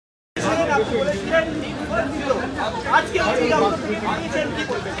-2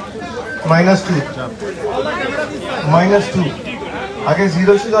 আগে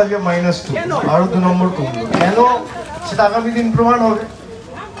 0 ছিল, আজকে -2 আরো 2 নম্বর কমলো। কেন সেটা আগামী দিন প্রমাণ হবে।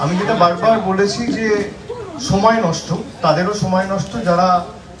 আমি যেটা বারবার বলেছি যে সময় নষ্ট, তাদেরও সময় নষ্ট যারা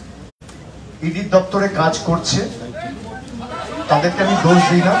ইডির দপ্তরে কাজ করছে, তাদেরকে আমি দোষ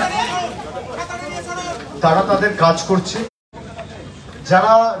দিই না, তারা তাদের কাজ করছে।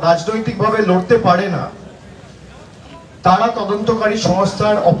 যারা রাজনৈতিকভাবে লড়তে পারে না, তারা তদন্তকারী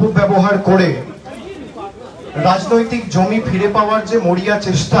সংস্থার অপব্যবহার করে রাজনৈতিক জমি ফিরে পাওয়ার যে মরিয়া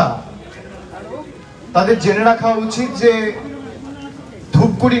চেষ্টা, তাদের জেনে রাখা উচিত যে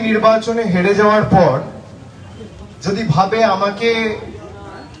ধূপগুড়ি নির্বাচনে হেরে যাওয়ার পর যদি ভাবে আমাকে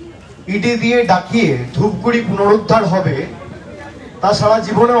ইডি দিয়ে ডাকিয়ে ধূপগুড়ি পুনরুদ্ধার হবে, তা সারা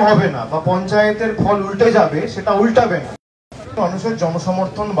জীবনেও হবে না, বা পঞ্চায়েতের ফল উল্টে যাবে, সেটা উল্টাবে না, মানুষের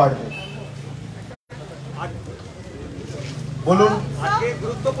জনসমর্থন বাড়বে। বলুন। আজকে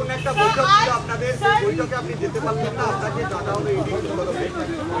গুরুত্বপূর্ণ একটা বৈঠক ছিল আপনাদের, সেই বৈঠকে আপনি যেতে পারলেন না, আপনাকে জানা হলো ইডি তরফে।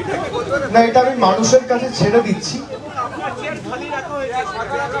 এটা কি বলবেন? না, এটা আমি মানুষের কাছে ছেড়ে দিচ্ছি। আপনার চেয়ার খালি রাখা হয়েছে,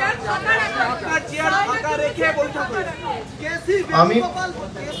 আপনার চেয়ার ফাঁকা রেখে বৈঠক হয়েছে। আমি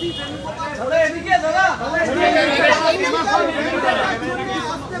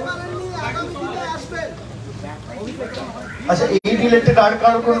আচ্ছা, এই রিলেটেড আর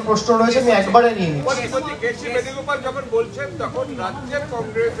কারো কোনো প্রশ্ন রয়েছে? আমি একবারে নিয়ে নিচ্ছি। যখন বলছেন তখন রাজ্যের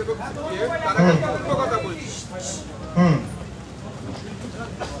কংগ্রেস এবং সিপিএম তারা অন্য কথা বলছে।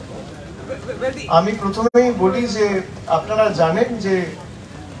 আমি প্রথমেই বলি যে আপনারা জানেন যে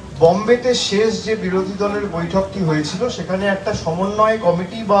বম্বেতে শেষ যে বিরোধী দলের বৈঠকটি হয়েছিল, সেখানে একটা সমন্বয়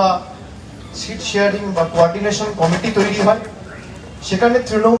কমিটি বা সিট শেয়ারিং বা কোঅর্ডিনেশন কমিটি তৈরি হয়। সেখানে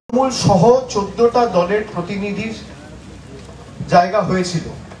তৃণমূল সহ 14টা দলের প্রতিনিধির জায়গা হয়েছিল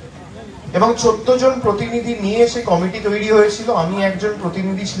এবং 14 জন প্রতিনিধি নিয়ে সেই কমিটি তৈরি হয়েছিল। আমি একজন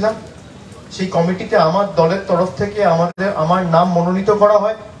প্রতিনিধি ছিলাম। সেই কমিটিতে আমার দলের তরফ থেকে আমার নাম মনোনীত করা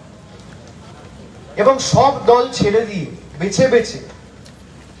হয় এবং সব দল ছেড়ে দিয়ে বেছে বেছে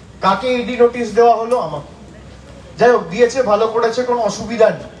কাকে ইডি নোটিশ দেওয়া হলো, আমাকে। যাই হোক, দিয়েছে, ভালো করেছে, কোনো অসুবিধা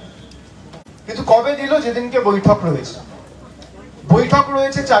নেই। কিন্তু কবে দিল? যেদিনকে বৈঠক রয়েছে। বৈঠক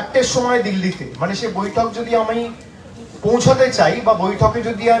রয়েছে 4টের সময় দিল্লিতে। মানে সে বৈঠক যদি আমি পৌঁছাতে চাই বা বৈঠকে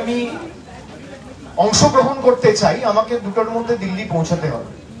যদি আমি অংশগ্রহণ করতে চাই, আমাকে 2টোর মধ্যে দিল্লি পৌঁছাতে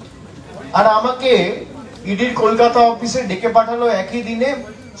হবে। আর আমাকে ইডির কলকাতা অফিসে ডেকে পাঠালো একই দিনে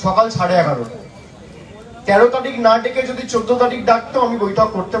সকাল 11:30। 13 তারিখ না ডেকে যদি 14 তারিখ ডাকতো, আমি বৈঠক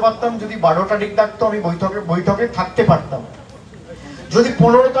করতে পারতাম। যদি 12 তারিখ ডাকতো, আমি বৈঠকে থাকতে পারতাম। যদি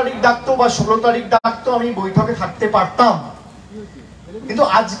 15 তারিখ ডাকতো বা 16 তারিখ ডাকতো, আমি বৈঠকে থাকতে পারতাম। কিন্তু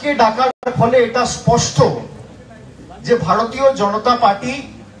আজকে ডাকার ফলে এটা স্পষ্ট যে ভারতীয় জনতা পার্টি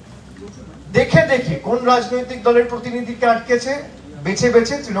দেখে দেখে কোন রাজনৈতিক দলের প্রতিনিধিকে আটকেছে, বেছে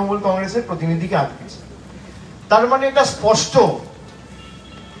বেছে তৃণমূল কংগ্রেসের প্রতিনিধিকে আটকেছে। তার মানে এটা স্পষ্ট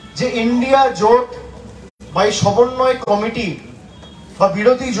যে ইন্ডিয়া জোট বা এই সমন্বয় কমিটি বা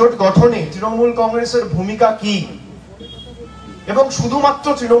বিরোধী জোট গঠনে তৃণমূল কংগ্রেসের ভূমিকা কি, এবং শুধুমাত্র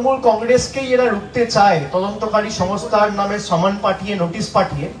তৃণমূল কংগ্রেসকেই এরা রুখতে চায় তদন্তকারী সংস্থার নামে সামান পাঠিয়ে, নোটিশ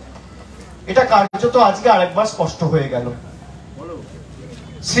পাঠিয়ে। এটা কার্যত আজকে আরেকবার স্পষ্ট হয়ে গেল।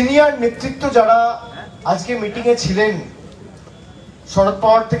 সিনিয়র নেতৃত্ব যারা আজকে মিটিং এ ছিলেন, শরদ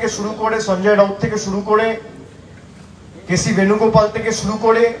পাওয়ার থেকে শুরু করে, সঞ্জয় রাউত থেকে শুরু করে, কেসি বেণুগোপাল থেকে শুরু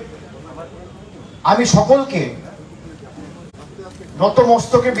করে, আমি সকলকে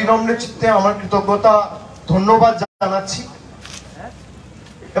নতমস্তকে বিনম্র চিত্তে আমার কৃতজ্ঞতা, ধন্যবাদ জানাচ্ছি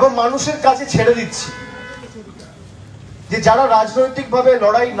এবং মানুষের কাছে ছেড়ে দিচ্ছি যে যারা রাজনৈতিকভাবে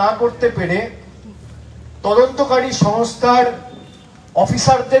লড়াই না করতে পেরে তদন্তকারী সংস্থার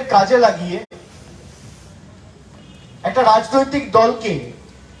অফিসারদের কাজে লাগিয়ে একটা রাজনৈতিক দলকে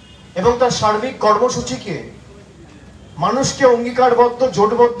এবং তার সার্বিক কর্মসূচিকে মানুষকে অঙ্গীকারবদ্ধ,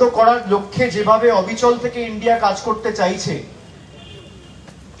 জোটবদ্ধ করার লক্ষ্যে যেভাবে অবিচল থেকে ইন্ডিয়া কাজ করতে চাইছে,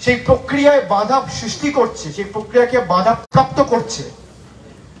 সেই প্রক্রিয়ায় বাধা সৃষ্টি করছে, সেই প্রক্রিয়াকে বাধাপ্রাপ্ত করছে,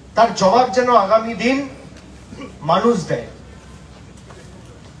 তার জবাব যেন আগামী দিন মানুষ দেয়।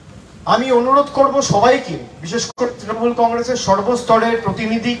 আমি অনুরোধ করব সবাইকে, বিশেষ করে তৃণমূল কংগ্রেসের সর্বস্তরের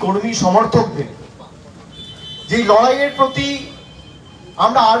প্রতিনিধি, কর্মী, সমর্থকদের, যে লড়াইয়ের প্রতি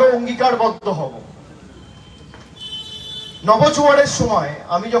আমরা আরো অঙ্গীকারবদ্ধ হব। নবজোয়ারের সময়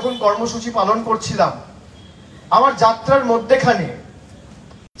আমি যখন কর্মসূচি পালন করছিলাম, আমার যাত্রার মধ্যেখানে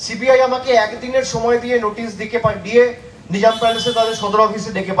সিবিআই আমাকে একদিনের সময় দিয়ে নোটিশ দিয়ে নিজাম প্যালেসে তাদের সদর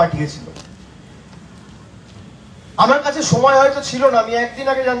অফিসে ডেকে পাঠিয়েছিল। আমার কাছে সময় হয়তো ছিল না, আমি একদিন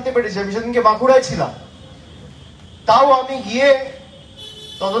আগে জানতে পেরেছি, আমি সেদিনকে বাঁকুড়ায় ছিলাম। তাও আমি গিয়ে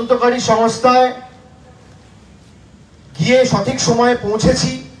তদন্তকারী সংস্থায় গিয়ে সঠিক সময়ে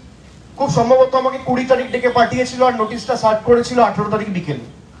পৌঁছেছি। খুব সম্ভবত আমাকে 20 তারিখ ডেকে পাঠিয়েছিল আর নোটিশটা সার্ভ করেছিল 18 তারিখ বিকেলে।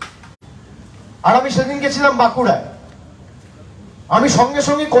 আর আমি সেদিন গেছিলাম বাঁকুড়ায়। আমি সঙ্গে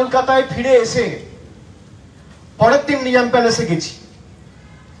সঙ্গে কলকাতায় ফিরে এসে পরের দিন নিজাম প্যালেসে গেছি।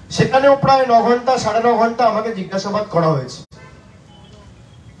 সেখানেও প্রায় 9 ঘন্টা 9.5 ঘন্টা আমাকে জিজ্ঞাসাবাদ করা হয়েছে।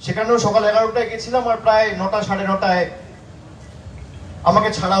 সেখানেও সকাল 11টায় গেছিলাম আর প্রায় 9টা 9:30টায় আমাকে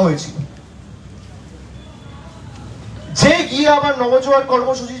ছাড়া হয়েছিল। যে গিয়ে আবার নবজোয়ার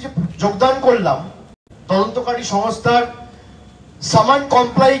কর্মসূচিতে যোগদান করলাম, তদন্তকারী সংস্থার সামান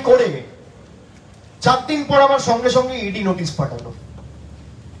কমপ্লাই করে 4 দিন পর আমার সঙ্গে সঙ্গে ইডি নোটিশ পাঠালো।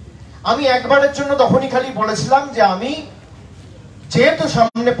 আমি একবারের জন্য তখনই খালি বলেছিলাম যে আমি যেহেতু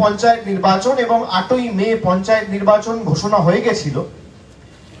সামনে পঞ্চায়েত নির্বাচন এবং 8ই মে পঞ্চায়েত নির্বাচন ঘোষণা হয়ে গেছিল,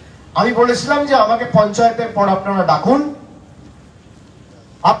 আমি বলেছিলাম যে আমাকে পঞ্চায়েতের পর আপনারা ডাকুন,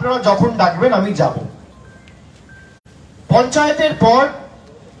 আপনারা যখন ডাকবেন আমি যাব। পঞ্চায়েতের পর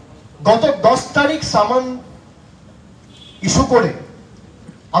গত 10 তারিখ সামান ইস্যু করে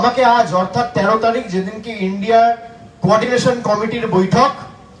আমাকে আজ অর্থাৎ 13 তারিখ, যেদিনকে ইন্ডিয়া কোঅর্ডিনেশন কমিটির বৈঠক,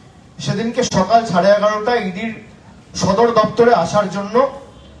 সেদিনকে সকাল 11:30টায় ইডির সদর দপ্তরে আসার জন্য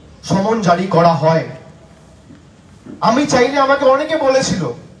সমন জারি করা হয়। আমি চাইলে আমাকে অনেকে বলেছিল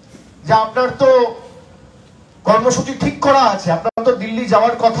যে আপনার তো কর্মসূচি ঠিক করা আছে, আপনার তো দিল্লি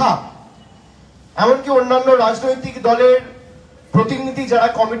যাওয়ার কথা। এমনকি অন্যান্য রাজনৈতিক দলের প্রতিনিধি যারা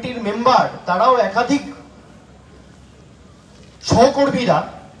কমিটির মেম্বার, তারাও একাধিক সহকর্মীরা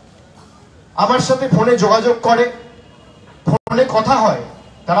আমার সাথে ফোনে যোগাযোগ করে, ফোনে কথা হয়।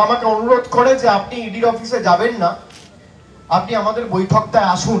 তারা আমাকে অনুরোধ করে যে আপনি ইডির অফিসে যাবেন না, আপনি আমাদের বৈঠকটায়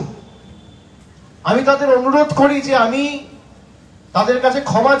আসুন। আমি তাদের অনুরোধ করি যে আমি তাদের কাছে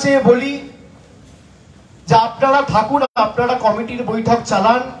ক্ষমা চেয়ে বলি যে আপনারা থাকুন, আপনারা কমিটির বৈঠক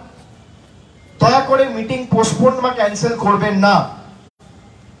চালান, দয়া করে মিটিং পোস্টপোন বা ক্যান্সেল করবেন না।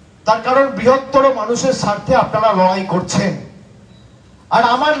 তার কারণ বৃহত্তর মানুষের স্বার্থে আপনারা লড়াই করছেন, আর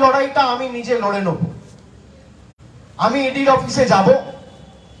আমার লড়াইটা আমি নিজে লড়ে নেব। আমি ইডির অফিসে যাব,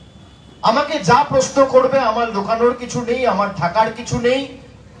 আমাকে যা প্রশ্ন করবে, আমার লুকানোর কিছু নেই, আমার ঢাকার কিছু নেই,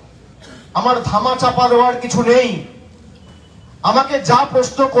 আমার ধামা চাপা দেওয়ার কিছু নেই। আমাকে যা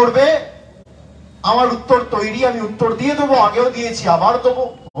প্রশ্ন করবে আমার উত্তর তৈরি, আমি উত্তর দিয়ে দেবো, আগেও দিয়েছি, আবার দেবো,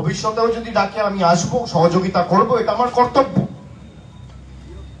 ভবিষ্যতেও যদি ডাকে আমি আসবো, সহযোগিতা করব, এটা আমার কর্তব্য।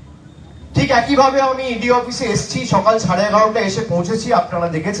 ঠিক একইভাবে আমি ইডি অফিসে এসেছি, সকাল 11:30টায় এসে পৌঁছেছি, আপনারা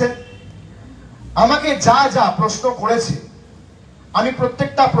দেখেছেন। আমাকে যা যা প্রশ্ন করেছে আমি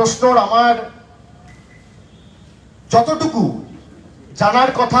প্রত্যেকটা প্রশ্নর আমার যতটুকু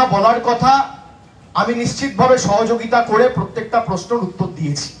জানার কথা, বলার কথা, আমি নিশ্চিতভাবে সহযোগিতা করে প্রত্যেকটা প্রশ্নের উত্তর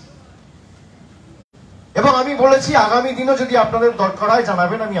দিয়েছি। এবং আমি বলেছি আগামী দিনও যদি আপনাদের দরকার হয়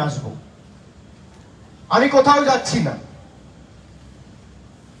জানাবেন, আমি আসব। আমি কোথাও যাচ্ছি না।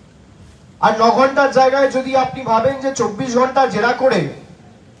 আর 9 ঘন্টার জায়গায় যদি আপনি ভাবেন যে 24 ঘন্টা জেরা করে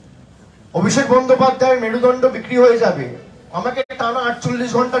অভিষেক বন্দ্যোপাধ্যায়ের মেরুদণ্ড বিক্রি হয়ে যাবে, আমাকে টানা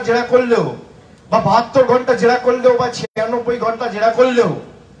 48 ঘন্টা জেরা করলেও বা 72 ঘন্টা জেরা করলেও বা 96 ঘন্টা জেরা করলেও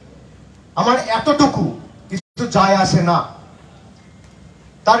আমার এতটুকু কিছু যায় আসে না।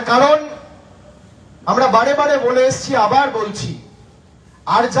 তার কারণ আমরা বারে বারে বলে এসেছি, আবার বলছি,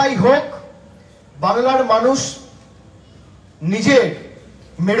 আর যাই হোক বাংলার মানুষ নিজের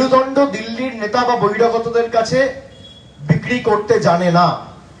মেরুদণ্ড দিল্লির নেতা বা বহিরাগতদের কাছে বিক্রি করতে জানে না।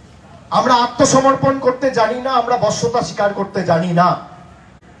 আমরা আত্মসমর্পণ করতে জানি না, আমরা বশ্যতা স্বীকার করতে জানি না।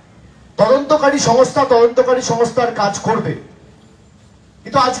 তদন্তকারী সংস্থার কাজ করবে।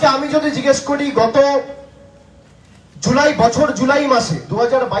 কিন্তু আজকে আমি যদি জিজ্ঞেস করি, গত জুলাই মাসে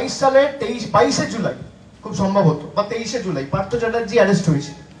 2022 সালের 22শে জুলাই খুব সম্ভবত বা 23শে জুলাই পার্থ চ্যাটার্জি অ্যারেস্ট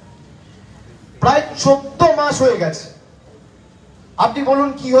হয়েছে, প্রায় 14 মাস হয়ে গেছে। আপনি বলুন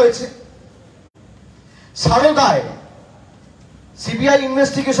কি হয়েছে? সারদায় সিবিআই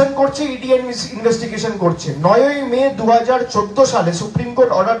ইনভেস্টিগেশন করছে, ইডি ইনভেস্টিগেশন করছে। 9ই মে 2014 সালে সুপ্রিম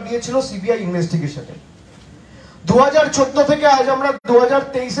কোর্ট অর্ডার দিয়েছিল সিবিআই ইনভেস্টিগেশনে। 2014 থেকে আজ আমরা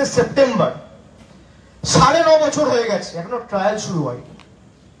 2023 সেপ্টেম্বর, 9.5 বছর হয়ে গেছে, এখনো ট্রায়াল শুরু হয়নি।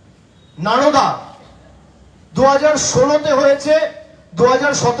 নারদা 2016-তে হয়েছে,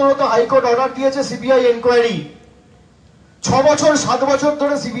 2017-তে হাইকোর্ট অর্ডার দিয়েছে সিবিআই এনকোয়ারি। 6 বছর 7 বছর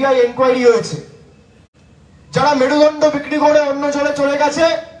ধরে সিবিআই এনকোয়ারি হয়েছে। যারা মেরুদণ্ড বিক্রি করে অন্য জনে চলে গেছে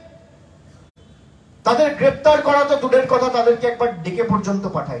তাদের গ্রেপ্তার করা তো দূরের কথা, তাদেরকে একবার ডেকে পর্যন্ত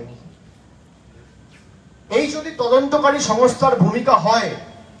পাঠায়নি। এই যদি তদন্তকারী সংস্থার ভূমিকা হয়,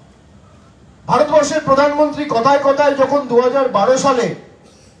 ভারতবর্ষের প্রধানমন্ত্রী কথায় কথায় যখন 2012 সালে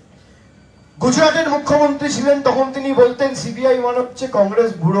গুজরাটের মুখ্যমন্ত্রী ছিলেন তখন তিনি বলতেন সিবিআই মানে হচ্ছে Congress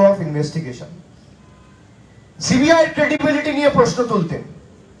bureau of investigation. CBI credibility নিয়ে প্রশ্ন তুলতেন।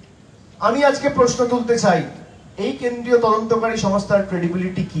 আমি আজকে প্রশ্ন তুলতে চাই, এই কেন্দ্রীয় তদন্তকারী সংস্থার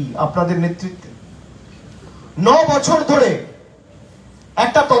ক্রেডিবিলিটি কি আপনাদের নেতৃত্বে? 9 বছর ধরে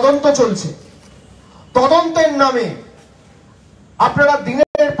একটা তদন্ত চলছে, তদন্তের নামে আপনারা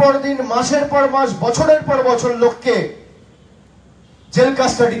দিনের পর দিন, মাসের পর মাস, বছরের পর বছর লোককে জেল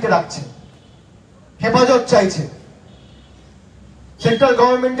কাস্টাডিতে রাখছে, হেফাজত চাইছে। সেন্ট্রাল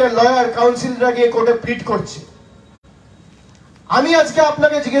গভর্নমেন্টের লয়ার, কাউন্সিলরা গিয়ে কোর্টে প্লিড করছে। আমি আজকে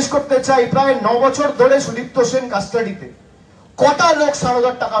আপনাকে জিজ্ঞেস করতে চাই, প্রায় 9 বছর ধরে সুদীপ্ত সেন কাস্টাডিতে কটা লোক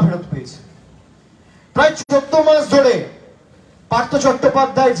সারদার টাকা ফেরত পেয়েছে? প্রায় 14 মাস ধরে পার্থ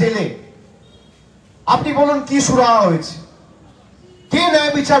চট্টোপাধ্যায় জেলে। আপনি বলুন কি সুরাহা হয়েছে? কে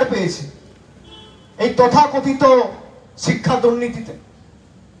ন্যায় বিচার পেয়েছে এই তথাকথিত শিক্ষা দুর্নীতিতে?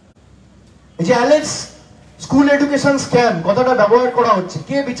 এই যে অ্যালেক্স স্কুল এডুকেশন স্ক্যাম কথাটা ব্যবহার করা হচ্ছে,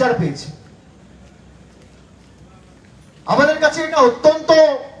 কে বিচার পেয়েছে? আমাদের কাছে এটা অত্যন্ত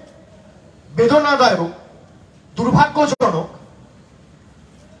বেদনাদায়ক, দুর্ভাগ্যজনক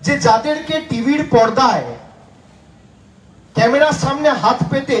যে যাদেরকে টিভির পর্দায় ক্যামেরার সামনে হাত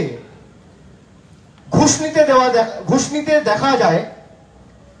পেতে ঘুষ নিতে দেখা যায়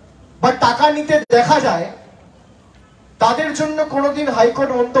বা টাকা নিতে দেখা যায়, তাদের জন্য কোনোদিন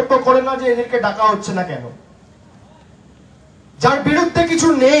হাইকোর্ট মন্তব্য করে না যে এদেরকে ডাকা হচ্ছে না কেন। যার বিরুদ্ধে কিছু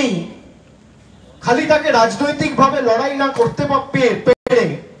নেই, খালি তাকে রাজনৈতিকভাবে লড়াই না করতে পেরে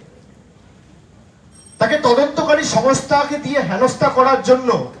তাকে তদন্তকারী সংস্থাকে দিয়ে হেনস্থা করার জন্য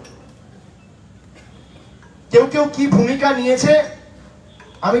কেউ কেউ কি ভূমিকা নিয়েছে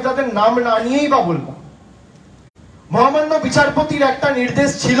আমি তাদের নাম না নিয়েই বা বলবো। মহামান্য বিচারপতির একটা নির্দেশ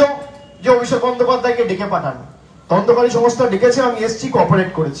ছিল যে অভিষেক বন্দ্যোপাধ্যায়কে ডেকে পাঠানো। তদন্তকারী সংস্থা ডেকেছে, আমি এসছি, কোঅপারেট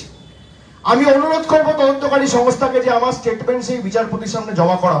করেছি। আমি অনুরোধ করব তদন্তকারী সংস্থাকে যে আমার স্টেটমেন্ট সেই বিচারপতির সামনে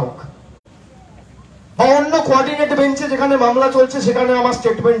জমা করা হোক, বা অন্য কোঅর্ডিনেট বেঞ্চে যেখানে মামলা চলছে সেখানে আমার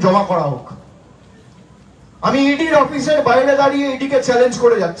স্টেটমেন্ট জমা করা হোক। আমি ইডির অফিসের বাইরে দাঁড়িয়ে ইডিকে চ্যালেঞ্জ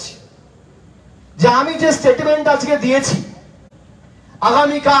করে যাচ্ছি যে আমি যে স্টেটমেন্ট আজকে দিয়েছি,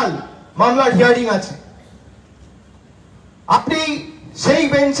 আগামীকাল মামলার হিয়ারিং আছে, আপনি সেই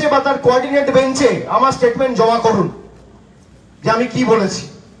বেঞ্চে বা তার কোঅর্ডিনেট বেঞ্চে আমার স্টেটমেন্ট জমা করুন যে আমি কি বলেছি।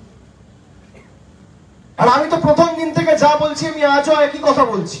 আর আমি তো প্রথম দিন থেকে যা বলছি আমি আজও একই কথা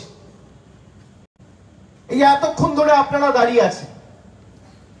বলছি। এই এতক্ষণ ধরে আপনারা দাঁড়িয়ে আছেন,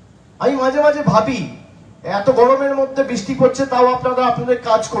 আমি মাঝে মাঝে ভাবি এত গরমের মধ্যে বৃষ্টি পড়ছে তাও আপনারা আপনাদের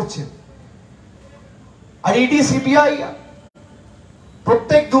কাজ করছেন। আর ইডি সিবিআই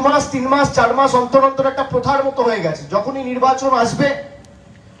প্রত্যেক 2 মাস 3 মাস 4 মাস অন্তর অন্তর একটা প্রথার মতো হয়ে গেছে। যখনই নির্বাচন আসবে,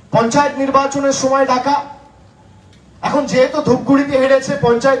 পঞ্চায়েত নির্বাচনের সময় ডাকা, এখন যেহেতু ধূপগুড়িতে হেরেছে,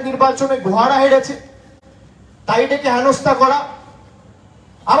 পঞ্চায়েত নির্বাচনে গোহারা হেরেছে, তাই ডেকে হেনস্থা করা।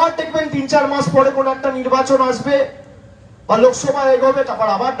 আবার দেখবেন 3-4 মাস পরে কোন একটা নির্বাচন আসবে বা লোকসভা এগোবে, তারপর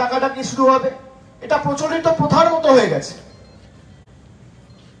আবার ডাকাডাকি শুরু হবে। এটা প্রচলিত প্রথার মতো হয়ে গেছে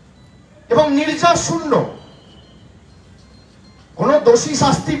এবং নির্যাস শূন্য। কোন দোষী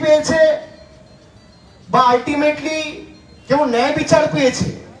শাস্তি পেয়েছে বা আলটিমেটলি কেউ ন্যায় বিচার পেয়েছে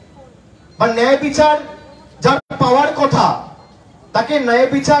বা ন্যায় বিচার যার পাওয়ার কথা, তাকে ন্যায়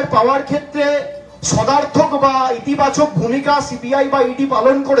বিচার পাওয়ার ক্ষেত্রে সদার্থক বা ইতিবাচক ভূমিকা সিবিআই বা ইডি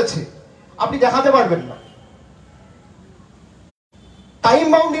পালন করেছে আপনি দেখাতে পারবেন না। টাইম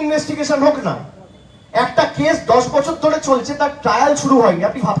বাউন্ড ইনভেস্টিগেশন হোক না, একটা কেস 10 বছর ধরে চলছে, তার ট্রায়াল শুরু হয়নি।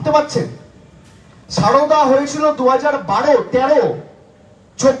 আপনি ভাবতে পারছেন? সারদা হয়েছিল 2012, 13,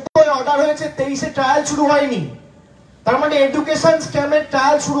 14 অর্ডার হয়েছে, 23-এ ট্রায়াল শুরু হয়নি। তার মানে এডুকেশন স্ক্যামের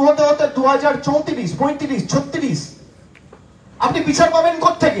ট্রায়াল শুরু হতে হতে 2034, 35, 36। আপনি বিচার পাবেন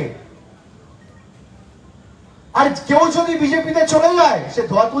কোত্থেকে? আর কেউ যদি বিজেপিতে চলে যায়, সে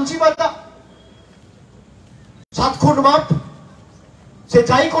ধোয়া তুলসী পাতা, 7 খুন মাপ, সে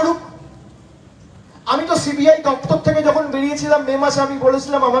যাই করুক। আমি তো সিবিআই দপ্তর থেকে যখন বেরিয়েছিলাম মে মাসে, আমি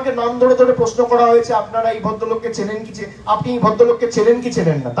বলেছিলাম আমাকে নাম ধরে ধরে প্রশ্ন করা হয়েছে, আপনারা এই ভদ্রলোককে চেনেন কি, আপনি এই ভদ্রলোককে চেনেন কি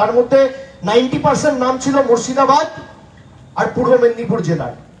চেনেন না। তার মধ্যে 90% নাম ছিল মুর্শিদাবাদ আর পূর্ব মেদিনীপুর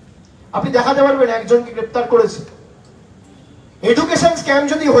জেলার। আপনি দেখাতে পারবেন একজনকে গ্রেপ্তার করেছে। এডুকেশন স্ক্যাম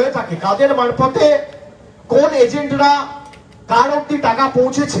যদি হয়ে থাকে, কাদের মারফতে কোন এজেন্টরা কার অব্দি টাকা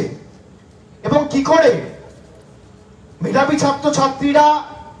পৌঁছেছে এবং কি করে মেধাবী ছাত্রছাত্রীরা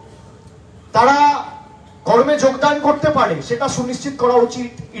তারা কর্মে যোগদান করতে পারে, সেটা সুনিশ্চিত করা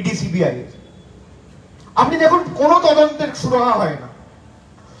উচিত ইডি সিবিআই এর। আপনি দেখুন, কোন তদন্তের সুরাহা হয় না,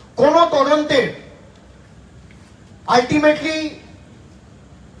 কোন তদন্তের আলটিমেটলি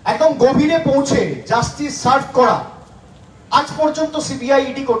একদম গভীরে পৌঁছে জাস্টিস সার্ভ করা আজ পর্যন্ত সিবিআই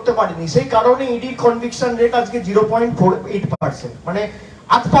ইডি করতে পারেনি, সেই কারণে ইডির কনভিকশন রেট আজকে 0.48%, মানে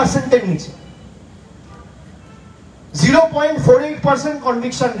 8%-এর নিচে। 0.48%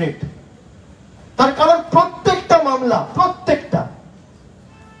 কনভিকশন রেট। তার কারণ প্রত্যেকটা মামলা, প্রত্যেকটা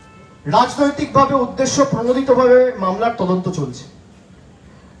রাজনৈতিকভাবে উদ্দেশ্য প্রণোদিতভাবে মামলার তদন্ত চলছে।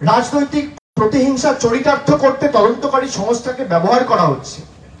 রাজনৈতিক প্রতিহিংসা চরিতার্থ করতে তদন্তকারী সংস্থাকে ব্যবহার করা হচ্ছে।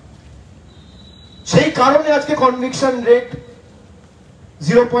 সেই কারণে আজকে কনভিকশন রেট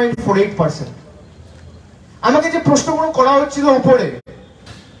 0.48%। আমাকে যে প্রশ্নগুলো করা হচ্ছিল উপরে,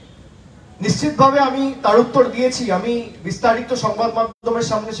 নিশ্চিতভাবে আমি তার উত্তর দিয়েছি। আমি বিস্তারিত সংবাদ মাধ্যমের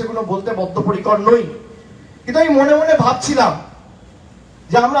সামনে সেগুলো বলতে বদ্ধপরিকর নই, কিন্তু আমি মনে মনে ভাবছিলাম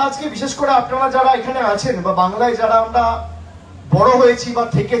যে আমরা আজকে বিশেষ করে আপনারা যারা এখানে আছেন বা বাংলায় যারা আমরা বড় হয়েছি বা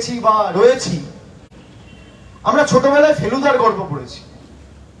থেকেছি বা রয়েছি, আমরা ছোটবেলায় ফেলুদার গল্প পড়েছি,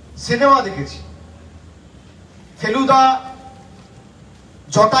 সিনেমা দেখেছি। ফেলুদা,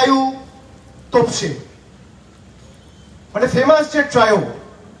 জটায়ু, তোপসে, মানে ফেমাস যে ট্রায়ো,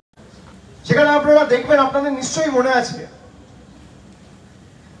 সেখানে আপনারা দেখবেন, আপনাদের নিশ্চয়ই মনে আছে,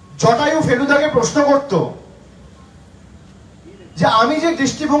 জটায়ু ফেলুদাকে প্রশ্ন করত যে আমি যে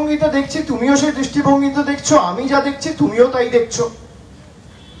দৃষ্টিভঙ্গিতে দেখছি তুমিও সেই দৃষ্টিভঙ্গিতে দেখছো, আমি যা দেখছি তুমিও তাই দেখছো,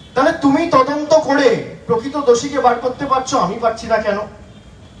 তাহলে তুমি তদন্ত করে প্রকৃত দোষীকে বার করতে পারছো, আমি পারছি না কেন?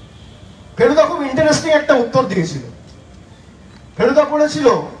 ফেলুদা খুব ইন্টারেস্টিং একটা উত্তর দিয়েছিল। ফেলুদা বলেছিল,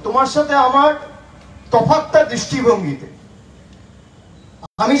 তোমার সাথে আমার তফাৎটা দৃষ্টিভঙ্গিতে,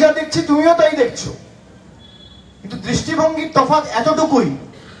 আমি যা দেখছি তুমিও তাই দেখছো, কিন্তু দৃষ্টিভঙ্গির তফাৎ এতটুকুই,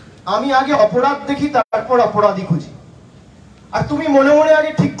 আমি আগে অপরাধ দেখি তারপর অপরাধী খুঁজি, আর তুমি মনে মনে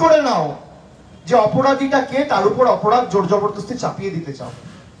আগে ঠিক করে নাও যে অপরাধীটা কে, তার উপর অপরাধ জোর জবরদস্তি চাপিয়ে দিতে চাও।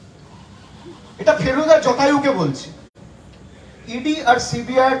 এটা ফেলুদা জটায়ুকে বলছে। ইডি আর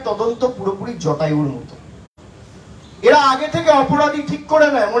সিবিআই এর তদন্ত পুরোপুরি জটায়ুর মতো। এরা আগে থেকে অপরাধী ঠিক করে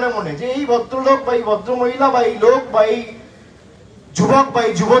নেয় মনে মনে, যে এই ভদ্রলোক বা এই ভদ্রমহিলা বা এই লোক বা এই যুবক বা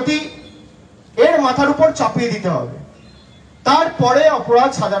এই যুবতী, এর মাথার উপর চাপিয়ে দিতে হবে, তারপরে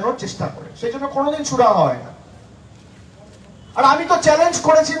অপরাধ সাজানোর চেষ্টা করে। সেই জন্য কোনোদিন ছুড়া হয় না। আর আমি তো চ্যালেঞ্জ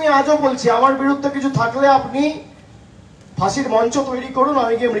করেছি, আমি আজও বলছি, আমার বিরুদ্ধে কিছু থাকলে আপনি ফাঁসির মঞ্চ তৈরি করুন,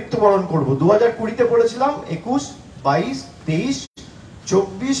 আমি গিয়ে মৃত্যুবরণ করবো। 2020-তে বলেছিলাম, 21, 22, 23,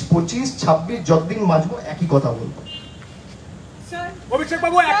 24, 25, 26 যতদিন বাঁচবো একই কথা বলবো। অভিষেক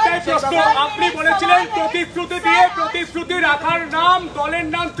বাবু, একটাই প্রশ্ন, আপনি বলেছিলেন প্রতিশ্রুতি দিয়ে প্রতিশ্রুতি রাখার নাম, দলের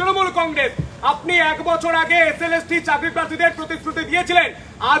নাম তৃণমূল কংগ্রেস। আপনি 1 বছর আগে SLST চাকরি প্রার্থীদের প্রতিশ্রুতি দিয়েছিলেন,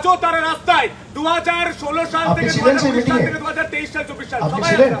 আজও তারা রাস্তায়। 2016 সাল থেকে 2023 সাল 24 সাল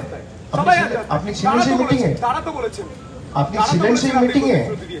সবাই আপনি ছিলেন সেই মিটিং এ? তারা তো বলেছেন, আপনি ছিলেন সেই মিটিং এ?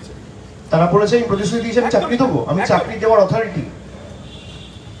 তারা বলেছে আমি প্রতিশ্রুতি দিয়েছি আমি চাকরি দেবো, আমি চাকরি দেওয়ার অথরিটি।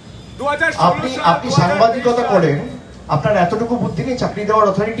 আপনি সাংবাদিকতা করেন, আপনার এতটুকু বুদ্ধি নেই চাকরি দেওয়ার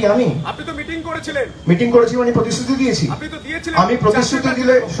অথরিটি আমি? আপনি তো মিটিং করেছিলেন। মিটিং করেছি মানে প্রতিশ্রুতি দিয়েছি? আপনি তো দিয়েছিলেন। আমি প্রতিশ্রুতি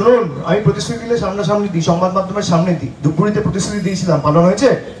দিলে, শুনুন, আমি প্রতিশ্রুতি দিলে সামনাসামনি দিই, সংবাদ মাধ্যমের সামনে দিই। ধূপগুড়িতে প্রতিশ্রুতি দিয়েছিলাম, পালন হয়েছে?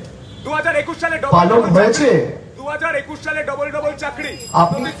 2021 সালে পালন হয়েছে? 2021 সালে ডবল চাকরি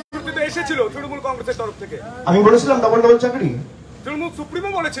প্রতিশ্রুতি তো এসেছিল তৃণমূল কংগ্রেসের তরফ থেকে। আমি বলেছিলাম ডবল চাকরি? তৃণমূল সুপ্রিমো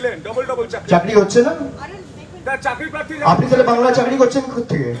বলেছিলেন ডবল চাকরি। চাকরি হচ্ছে না? আপনি তাহলে বাংলা চাকরি করছেন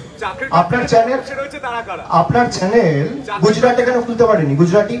কোথেকে? আপনার চ্যানেল গুজরাটে কেন খুলতে পারেনি?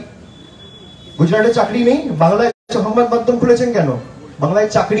 গুজরাটে চাকরি নেই, বাংলায় সংবাদ মাধ্যম খুলেছেন কেন? বাংলায়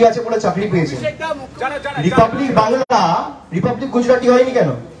চাকরি আছে বলে চাকরি পেয়েছেন। রিপাবলিক বাংলা, রিপাবলিক গুজরাটি হয়নি কেন?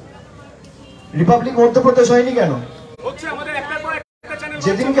 রিপাবলিক মধ্যপ্রদেশ হয়নি কেন?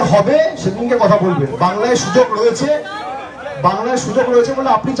 যেদিনকে হবে সেদিনকে কথা বলবেন। বাংলায় সুযোগ রয়েছে, বাংলায় সুযোগ রয়েছে বলে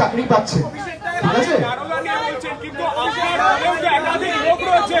আপনি চাকরি পাচ্ছেন, ঠিক আছে?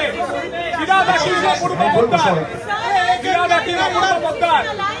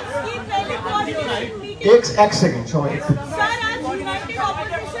 एक सेकंड सॉरी सर, आज यूनाइटेड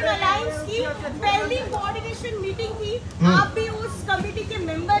ऑपोजिशन अलायंस की पहली कोऑर्डिनेशन मीटिंग थी, आप भी उस कमेटी के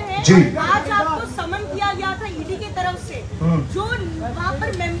मेंबर हैं। आज आपको समन किया गया था ईडी की तरफ से, जो वहाँ पर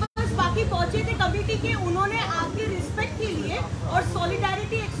मेंबर्स बाकी पहुंचे थे कमेटी के, उन्होंने आपकी रिस्पेक्ट के लिए और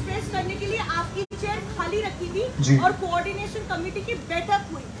सॉलिडारिटी एक्सप्रेस करने के लिए आपकी चेयर खाली रखी थी और कोऑर्डिनेशन कमेटी की बैठक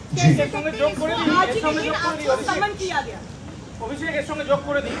हुई। कैसे देखते हैं इसको? आज ही के दिन आपको समन किया गया। অভিষেক এর সঙ্গে যোগ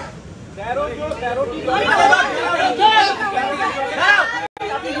করে দিই, 13টি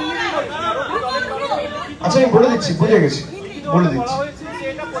अच्छा मैं बोल दीजिए, बुझे गेছি, बोल दीजिए।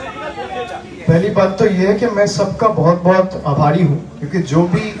 पहली बात तो ये है कि मैं सबका बहुत बहुत आभारी हूँ, क्योंकि जो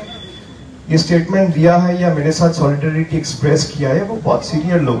भी ये स्टेटमेंट दिया है या मेरे साथ सॉलिडरिटी एक्सप्रेस किया है वो बहुत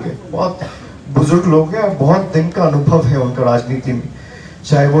सीनियर लोग हैं, बहुत बुजुर्ग लोग हैं और बहुत दिन का अनुभव है उनका राजनीति में।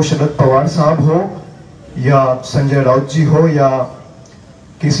 चाहे वो शरद पवार साहब हो या संजय राउत जी हो या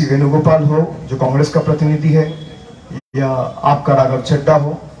केसी वेणुगोपाल हो जो कांग्रेस का प्रतिनिधि है, या आपका राघव चड्ढा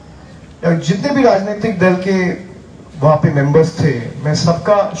हो, या जितने भी राजनीतिक दल के वहां पे मेंबर्स थे, मैं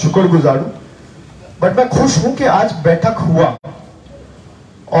सबका शुक्रगुजार हूं। बट मैं खुश हूं कि आज बैठक हुआ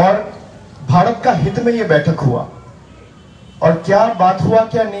और भारत का हित में ये बैठक हुआ। और क्या बात हुआ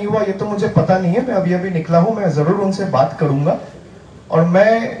क्या नहीं हुआ ये तो मुझे पता नहीं है, मैं अभी अभी निकला हूं, मैं जरूर उनसे बात करूंगा। और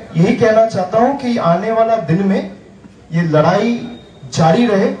मैं यही कहना चाहता हूं कि आने वाला दिन में ये लड़ाई जारी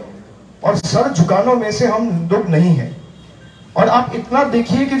रहे और सर झुकाने में से हम लोग नहीं हैं। और आप इतना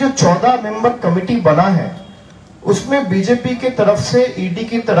देखिए कि जो 14 मेंबर कमेटी बना है उसमें बीजेपी की तरफ से, ईडी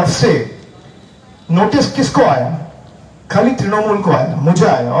की तरफ से नोटिस किसको आया? खाली तृणमूल को आया, मुझे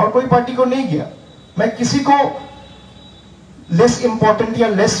आया और कोई पार्टी को नहीं गया। मैं किसी को लेस इंपॉर्टेंट या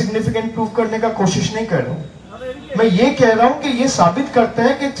लेस सिग्निफिकेंट प्रूव करने का कोशिश नहीं कर रहा हूं। मैं ये कह रहा हूं कि ये साबित करता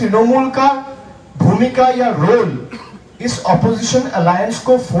है कि तृणमूल का भूमिका या रोल इस ऑपोजिशन अलायंस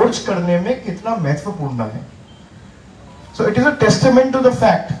को फोर्ज करने में कितना महत्वपूर्ण है। So it is a testament to the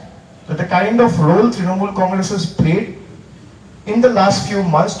fact that the kind of role Trinamool Congress has played in the last few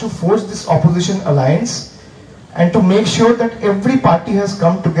months to forge this opposition alliance and to make sure that every party has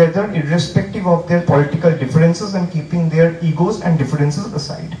come together irrespective of their political differences and keeping their egos and differences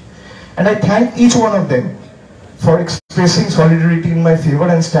aside. And I thank each one of them for expressing solidarity in my favor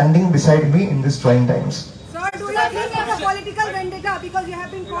and standing beside me in these trying times. Sir, do you think it's a political vendetta because you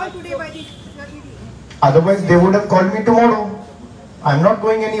have been called today by the ED? Otherwise they would have called me tomorrow. I'm not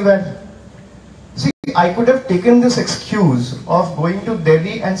going anywhere. See, I could have taken this excuse of going to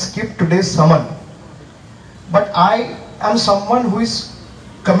Delhi and skip today's summon. But I am someone who is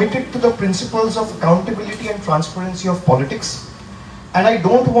committed to the principles of accountability and transparency of politics. And I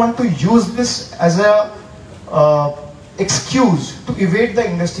don't want to use this as a excuse to evade the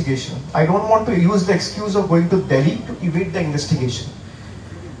investigation. I don't want to use the excuse of going to Delhi to evade the investigation.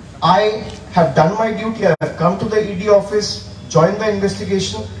 I have done my duty. I have come to the ED office, joined the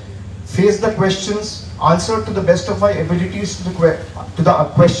investigation, faced the questions, answered to the best of my abilities to the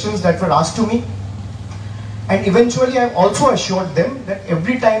questions that were asked to me. And eventually I have also assured them that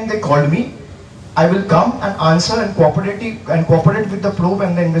every time they call me, I will come and answer and cooperate with the probe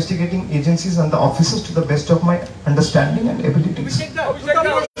and the investigating agencies and the officers to the best of my understanding and abilities.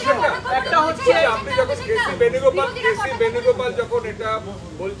 Venugopal যখন এটা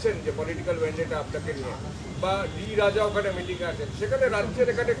বলছেন যে political vendetta আপনাকে নিয়ে বা D রাজা ওখানে meeting আছে, সেখানে রাজ্যের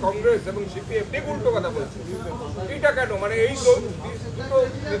এখানে কংগ্রেস এবং সিপিএম ঠিক উল্টো কথা বলছে, এটা কেন? মানে এই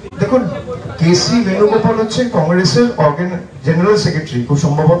দেখুন, কেসি বেণুগোপাল হচ্ছে কংগ্রেসের জেনারেল সেক্রেটারি, খুব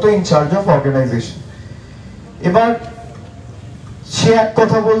সম্ভবত ইনচার্জ অফ অর্গানাইজেশন। এবার সে এক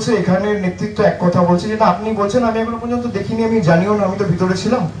কথা বলছে, এখানে নেতৃত্ব এক কথা বলছে, যেটা আপনি বলছেন আমি এখনো পর্যন্ত দেখিনি, আমি জানিও না, আমি তো ভিতরে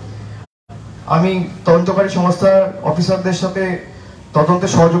ছিলাম। আমি তদন্তকারী সংস্থার অফিসারদের সাথে তদন্তে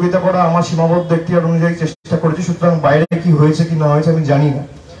সহযোগিতা করা আমার সীমাবদ্ধ এখতিয়ার অনুযায়ী চেষ্টা করেছি, সুতরাং বাইরে কি হয়েছে কি না হয়েছে আমি জানি না।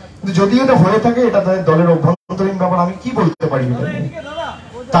 কিন্তু যদি এটা হয়ে থাকে এটা তাদের দলের অভ্যন্তরীণ ব্যাপার, আমি কি বলতে পারি?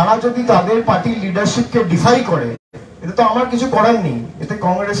 তারা যদি তাদের পার্টির লিডারশিপকে ডিফাই করে, এটা তো আমার কিছু করার নেই। এতে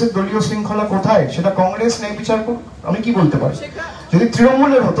কংগ্রেসের দলীয় শৃঙ্খলা কোথায় সেটা কংগ্রেস ন্যায় বিচার করুক, আমি কি বলতে পারি? যদি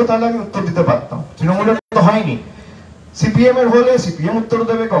তৃণমূলের হতো তাহলে আমি উত্তর দিতে পারতাম, তৃণমূলের তো হয়নি। সিপিএম এর হলে সিপিএম উত্তর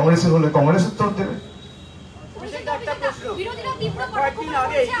দেবে, কংগ্রেসের হলে কংগ্রেস উত্তর দেবে।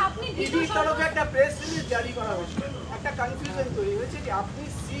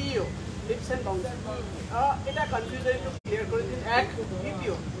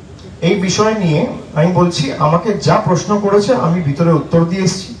 এই বিষয় নিয়ে আমি বলছি, আমাকে যা প্রশ্ন করেছে আমি ভিতরে উত্তর দিয়ে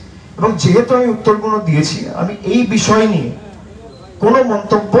এসেছি, এবং যেহেতু আমি উত্তরগুলো দিয়েছি, আমি এই বিষয় নিয়ে কোনো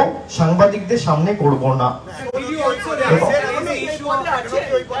মন্তব্য সাংবাদিকদের সামনে করব না।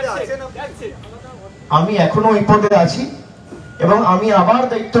 আমি এখনো ওই পদে আছি এবং আমি আবার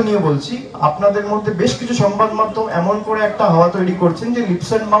দায়িত্ব নিয়ে বলছি, আপনাদের মধ্যে বেশ কিছু সংবাদ মাধ্যম এমন করে একটা হাওয়া তৈরি করছেন যে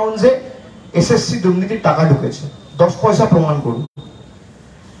লিপস এন্ড বাউন্সে এসএসসি দুর্নীতির টাকা ঢুকেছে। 10 পয়সা প্রমাণ করুন,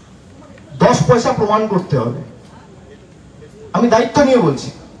 10 পয়সা প্রমাণ করতে হবে। আমি দায়িত্ব নিয়ে বলছি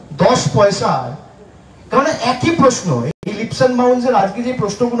 10 পয়সা, কারণ একই প্রশ্ন, এই লিপস এন্ড বাউন্সের আজকে যে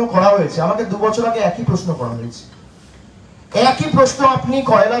প্রশ্নগুলো করা হয়েছে, আমাকে 2 বছর আগে একই প্রশ্ন করা হয়েছে। একই প্রশ্ন আপনি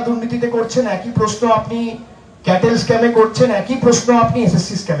কয়লা দুর্নীতিতে করছেন, একই প্রশ্ন আপনি ক্যাটেল স্ক্যামে করছেন, একই প্রশ্ন আপনি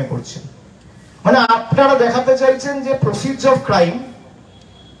এসএসসি স্ক্যামে করছেন। মানে আপনারা দেখাতে চাইছেন যে প্রসিডস অফ ক্রাইম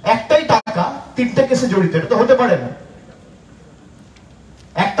একটাই টাকা 3টে কেসে জড়িত। এটা তো হতে পারে না।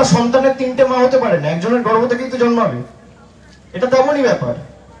 একটা সন্তানের 3টে মা হতে পারে না, একজনের গর্ভ থেকেই তো জন্মাবে। এটা তেমনই ব্যাপার।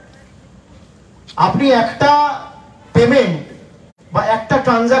 আপনি একটা পেমেন্ট বা একটা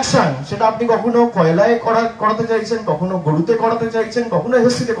ট্রানজাকশন, সেটা আপনি কখনো কয়লায় করাতে চাইছেন, কখনো গরুতে করাতে চাইছেন, কখনো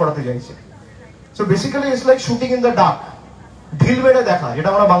এসএসসিতে করাতে চাইছেন। তো So basically it's like shooting in the dark. ঢিল মেরে দেখা, যেটা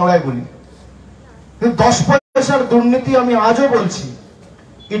আমরা বাংলায় বলি। কিন্তু 10 পয়সার দুর্নীতি আমি আজও বলছি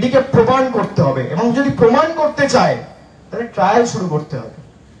ইডিকে প্রমাণ করতে হবে, এবং যদি প্রমাণ করতে চায় তাহলে ট্রায়াল শুরু করতে হবে।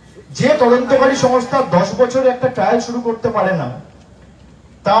 যে তদন্তকারী সংস্থা 10 বছরে একটা ট্রায়াল শুরু করতে পারে না,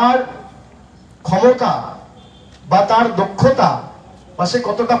 তার ক্ষমতা বা তার দক্ষতা বা সে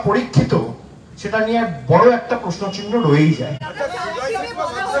কতটা পরীক্ষিত সেটা নিয়ে বড় একটা প্রশ্নচিহ্ন রয়েই যায়।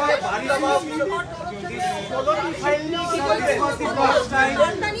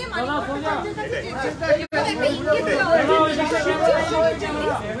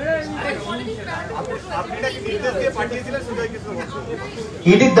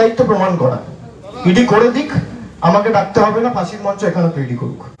 ইডির দায়িত্ব প্রমাণ করা, ইডি করে দিক, আমাকে ডাকতে হবে না, ফাঁসির মঞ্চ এখানে তৈরি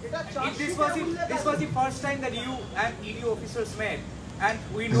করুক। This was the first time that you and ED officers met, and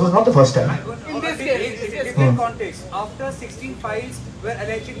we know This was not the first time. In this context, after 16 files were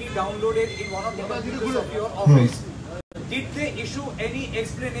allegedly downloaded in one of the computers of your office, did they issue any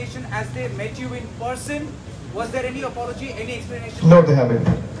explanation as they met you in person? Was there any apology, any explanation? No, they haven't.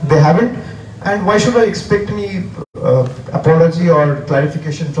 They haven't. And why should I expect any apology or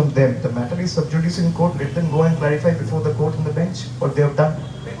clarification from them? The matter is sub judice in court. Let them go and clarify before the court and the bench what they have done.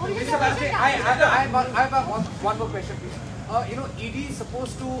 Mr. Banerjee, I have one more question, please. ED is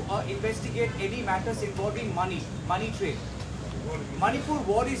supposed to investigate any matters involving money trade. Manipur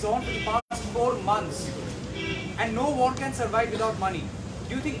war is on for the past 4 months, and no war can survive without money.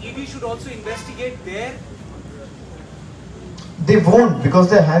 Do you think ED should also investigate there? They won't, because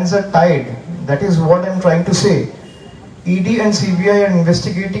their hands are tied. That is what I'm trying to say. ED and CBI are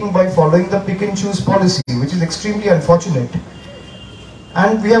investigating by following the pick and choose policy, which is extremely unfortunate.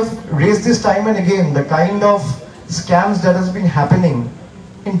 And we have raised this time and again, the kind of scams that has been happening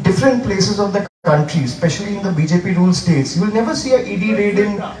in different places of the country, especially in the BJP ruled states. You will never see an ED raid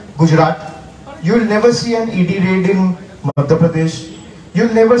in Gujarat. You will never see an ED raid in Madhya Pradesh. You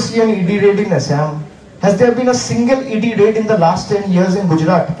will never see an ED raid in Assam. Has there been a single ED raid in the last 10 years in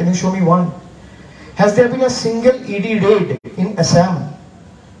Gujarat? Can you show me one? Has there been a single ED raid in Assam?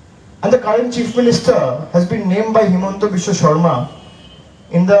 And the current Chief Minister has been named by Himanta Biswa Sharma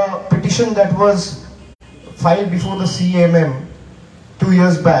in the petition that was filed before the CAMM 2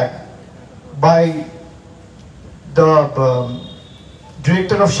 years back by the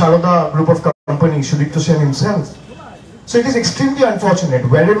director of Sharoda Group of Companies, Shri himself. So it is extremely unfortunate.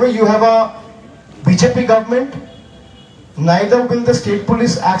 Wherever you have a BJP government, neither will the state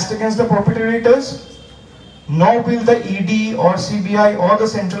police act against the perpetrators, nor will the ED or CBI or the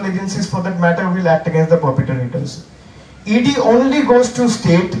central agencies for that matter will act against the perpetrators. ED only goes to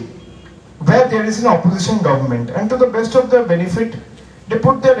state where there is an opposition government, and to the best of their benefit, they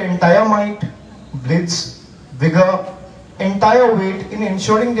put their entire might, blitz, vigor, entire weight in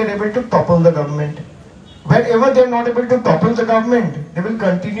ensuring they are able to topple the government. Wherever they are not able to topple the government, they will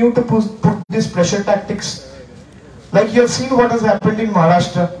continue to put these pressure tactics. Like you have seen what has happened in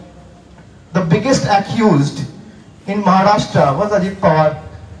Maharashtra. The biggest accused in Maharashtra was Ajit Pawar.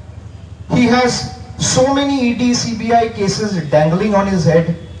 He has so many ED, CBI cases dangling on his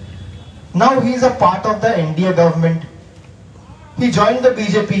head. Now he is a part of the NDA government. He joined the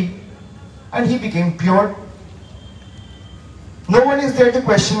BJP and he became pure. No one is there to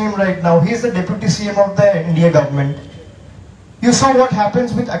question him right now. He is the deputy CM of the NDA government. You saw what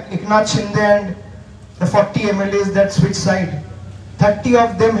happens with Eknath Shinde and the 40 MLAs that switch side. 30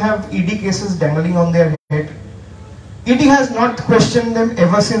 of them have ED cases dangling on their head. ED has not questioned them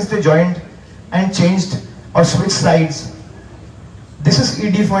ever since they joined and changed or switched sides. This is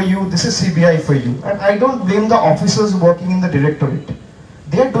ED for you, this is CBI for you. And I don't blame the officers working in the directorate.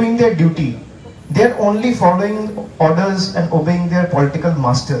 They are doing their duty. They are only following orders and obeying their political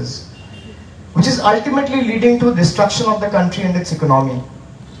masters, which is ultimately leading to destruction of the country and its economy.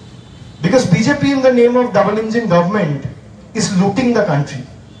 Because BJP in the name of double engine government is looting the country.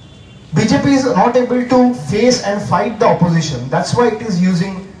 BJP is not able to face and fight the opposition. That's why it is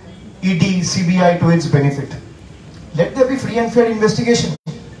using ED, CBI to its benefit. Let there be free and fair investigation.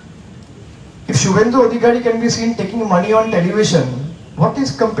 If Shubhendu Adhikari can be seen taking money on television, what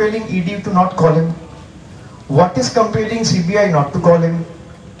is compelling ED to not call him? What is compelling CBI not to call him?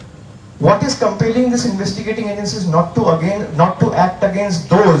 What is compelling these investigating agencies not to act against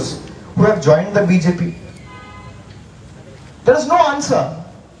those who have joined the BJP? There is no answer.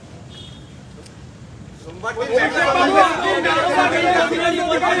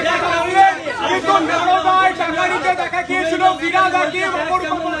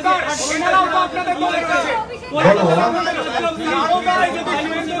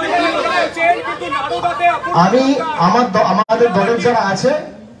 আমি আমাদের দলের যারা আছে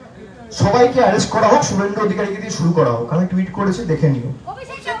সবাইকে arrest করা হোক, শুভেন্দু অধিকারীকে দিয়ে শুরু করা হোক। আমি টুইট করেছি, দেখে নিও।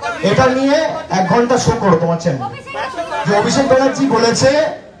 এটা নিয়ে 1 ঘন্টা শো করো তোমার চ্যানেল। যে অভিষেক ব্যানার্জি বলেছে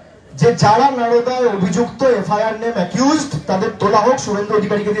যে যারা নারদায় অভিযুক্ত, এফআইআর নেম অ্যাকিউজড, তাদের তোলা হোক, শুভেন্দু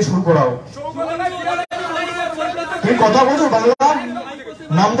অধিকারীকে দিয়ে শুরু করা হোক। তুমি কথা বোঝো বাংলা?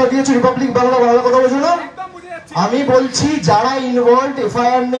 নামটা দিয়েছো রিপাবলিক বাংলা, বাংলা কথা বোঝো না? আমি বলছি যারা ইনভলভড,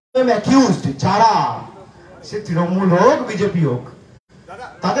 এফআইআর নেম অ্যাকিউজড, যারা, সে তৃণমূল হোক বিজেপি হোক,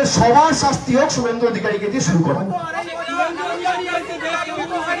 তাদের সবার শাস্তি হোক, শুভেন্দু অধিকারীকে দিয়ে শুরু করা।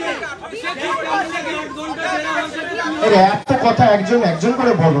 একটা কথা একজন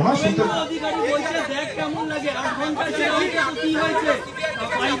করে বলো না, শুনতে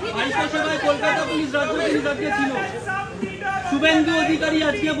শুভেন্দু অধিকারী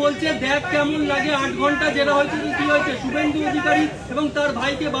আজকে বলছে দেখ কেমন লাগে 8 ঘন্টা জেরা হয়েছে, কি হয়েছে? শুভেন্দু অধিকারী এবং তার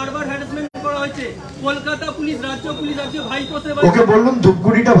ভাইকে বারবার হ্যারাসমেন্ট করা হয়েছে। কলকাতা পুলিশ, রাজ্য পুলিশ আজকে ভাইপো সেবা। ওকে বললাম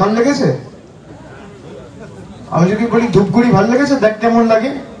ধূপগুড়িটা ভালো লেগেছে? আমি যদি বলি ধূপগুড়ি ভালো লেগেছে, দেখ কেমন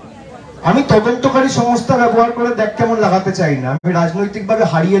লাগে। আমি তদন্তকারী সংস্থা ব্যবহার করে দেখ কেমন লাগাতে চাই না, আমি রাজনৈতিক ভাবে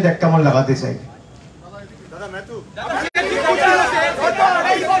হারিয়ে দেখ কেমন লাগাতে চাই।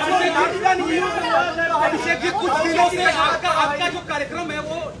 अभिषेक जी, कुछ दिनों से आपका जो कार्यक्रम है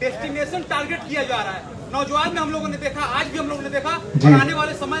वो डेस्टिनेशन टारगेट किया जा रहा है। नौजवान में हम लोगों ने देखा, आज भी हम लोगों ने देखा, और आने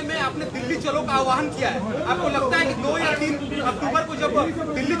वाले समय में आपने दिल्ली चलो का आह्वान किया है। आपको लगता है कि 2 या 3 अक्टूबर को जब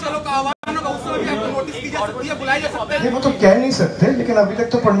दिल्ली चलो का आह्वान होगा उस समय भी आपको नोटिस की जा सकती है, बुलाई जा सकता है? वो तो कह नहीं सकते, लेकिन अभी तक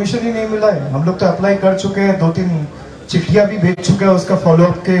तो परमिशन ही नहीं मिला है। हम लोग तो अप्लाई कर चुके हैं, 2-3 चिट्ठियां भी भेज चुके हैं उसका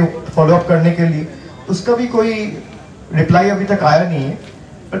फॉलोअप करने के लिए। उसका भी कोई रिप्लाई अभी तक आया नहीं है।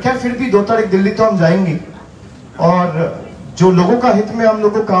 पर खैर फिर भी 2 तारीख दिल्ली तो हम जाएंगे, और जो लोगों का हित में हम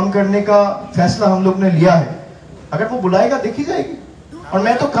लोग को काम करने का फैसला हम लोग ने लिया है, अगर वो बुलाएगा देखी जाएगी। और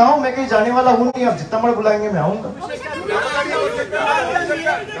मैं तो कहा हूं, मैं कहीं जाने वाला हूं नहीं, आप जितना बड़ा बुलाएंगे मैं आऊंगा।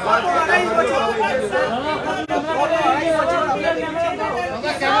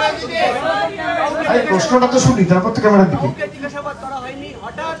 अरे प्रश्नটা তো শুনি, তারপর তো ক্যামেরার দিকে।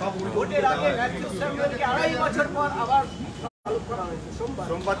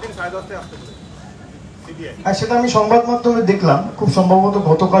 সেটা আমি সংবাদ মাধ্যমে দেখলাম, খুব সম্ভবত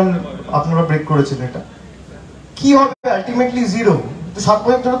গতকাল আপনারা ব্রেক করেছেন। এটা কি হবে? আলটিমেটলি 0। 7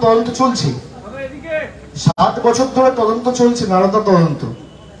 বছর ধরে তদন্ত চলছে, 7 বছর ধরে তদন্ত চলছে, নারদা তদন্ত।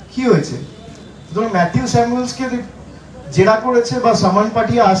 কি হয়েছে? ম্যাথিউ স্যামুয়েলসকে জেরা করেছে বা সামান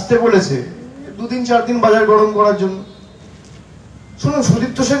পাঠিয়ে আসতে বলেছে 2-4 দিন বাজার গরম করার জন্য। শুনুন,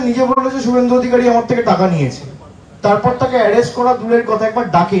 সুদীপ্ত সেন নিজে বলেছে শুভেন্দু অধিকারী আমার থেকে টাকা নিয়েছে, তারপর তাকে অ্যারেস্ট করা দূরের কথা, একবার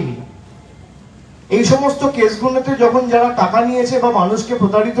ডাকেনি। এই সমস্ত কেসগুলোতে যখন যারা টাকা নিয়েছে বা মানুষকে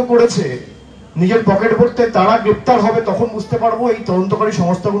প্রতারিত করেছে নিজের পকেট ভরতে, তারা গ্রেপ্তার হবে, তখন বুঝতে পারবো এই তদন্তকারী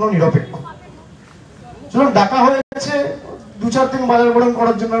সংস্থাগুলো নিরপেক্ষ। ডাকা হয়েছে 2-4 দিন বাজার গরম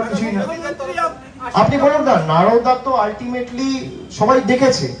করার জন্য, আর কিছুই না। আপনি বলুন না, নারদা তো আলটিমেটলি সবাই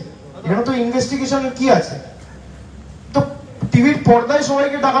দেখেছে, এখানে তো ইনভেস্টিগেশনের কি আছে? তো টিভির পর্দায়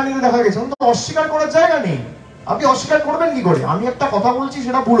সবাইকে টাকা নিতে দেখা গেছে, তো অস্বীকার করার জায়গা নেই। আপনি অস্বীকার করবেন কি করে? আমি একটা কথা বলছি,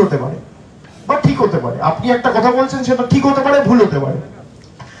 সেটা ভুল হতে পারে বা ঠিক হতে পারে। আপনি একটা কথা বলছেন, সেটা ঠিক হতে পারে, ভুল হতে পারে।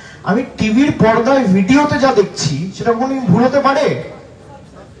 আমি টিভির পর্দায় ভিডিওতে যা দেখছি সেটা কোনো ভুল হতে পারে?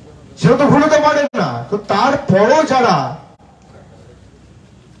 সেটা তো ভুল হতে পারে না। তো তারপরও যারা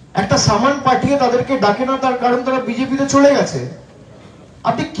একটা সামান পাঠিয়ে তাদেরকে ডাকে না, তার কারণ তারা বিজেপিতে চলে গেছে।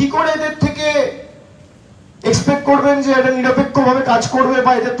 আপনি কি করে এদের থেকে এক্সপেক্ট করবেন যে এটা নিরপেক্ষ ভাবে কাজ করবে,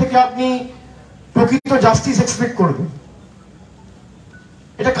 বা এদের থেকে আপনি প্রকৃত জাস্টিস এক্সপেক্ট করবেন?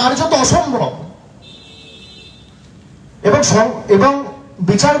 এটা কার্যত অসম্ভব। এবং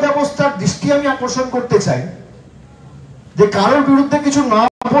বিচার ব্যবস্থার দৃষ্টি আমি আকর্ষণ করতে চাই যে কারোর বিরুদ্ধে কিছু না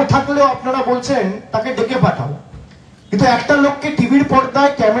থাকলেও আপনারা বলছেন তাকে ডেকে পাঠাও, কিন্তু একটা লোককে টিভির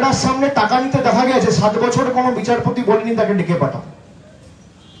পর্দায় ক্যামেরার সামনে টাকা নিতে দেখা গেছে, 7 বছর কোনো বিচারপতি বলেনি তাকে ডেকে পাঠাও।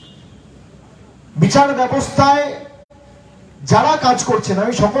 বিচার ব্যবস্থায় যারা কাজ করছেন,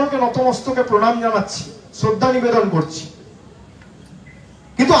 আমি সকলকে নতমস্তকে প্রণাম জানাচ্ছি, শ্রদ্ধা নিবেদন করছি,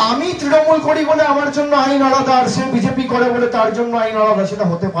 কিন্তু আমি তৃণমূল করি বলে আমার জন্য আইন আলাদা, আর সে বিজেপি করে বলে তার জন্য আইন আলাদা, সেটা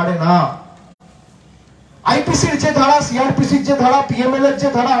হতে পারে না। আইপিসির যে ধারা, সিআরপিসির যে ধারা, পিএমএল এর যে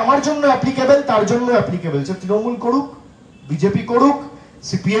ধারা আমার জন্য অ্যাপ্লিকেবল, তার জন্য অ্যাপ্লিকেবল। সে তৃণমূল করুক, বিজেপি করুক,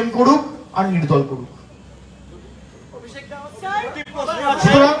 সিপিএম করুক, আর নির্দল করুক।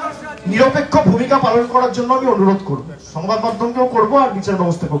 সুতরাং নিরপেক্ষ ভূমিকা পালন করার জন্য আমি অনুরোধ করব, সংবাদ মাধ্যমকেও করবো, আর বিচার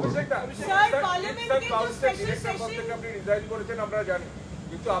ব্যবস্থাকেও করবো।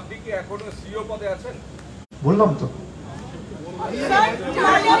 কিন্তু আপনি কি এখনো সিইও পদে আছেন? বললাম তো।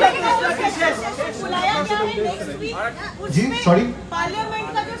 जी सॉरी, पार्लियामेंट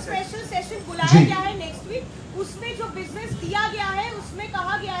का जो स्पेशल सेशन बुलाया गया है नेक्स्ट वीक, उसमें जो बिजनेस दिया गया है उसमें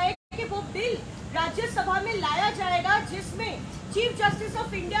कहा गया है कि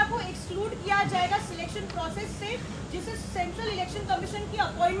किया जाएगा सिलेक्शन प्रोसेस से, जिसे सेंट्रल इलेक्शन कमीशन की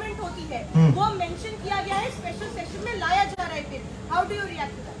अपॉइंटमेंट होती है, वो मेंशन किया गया है, स्पेशल सेक्शन में लाया जा रहा है। फिर how do you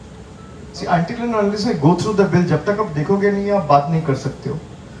react to that? See, until and unless I go through the bill, जब तक आप देखोगे नहीं आप बात नहीं कर सकते हो।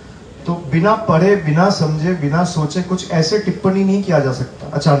 तो बिना पढ़े, बिना समझे, बिना सोचे कुछ ऐसे टिप्पणी नहीं किया जा सकता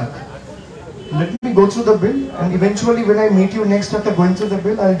अचानक। Let me go through the bill and eventually when I meet you next after going through the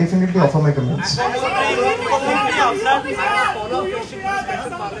bill, I'll definitely offer my comments.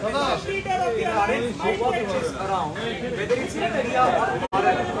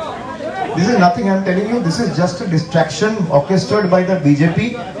 This is nothing, I'm telling you, this is just a distraction orchestrated by the BJP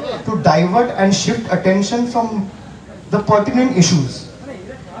to divert and shift attention from the pertinent issues.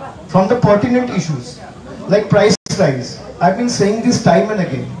 Like price rise. I've been saying this time and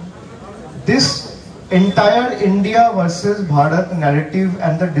again. This entire India versus Bharat narrative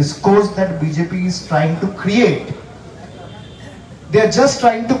and the discourse that BJP is trying to create, they are just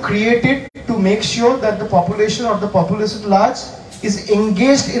trying to create it to make sure that the population or the populace at large is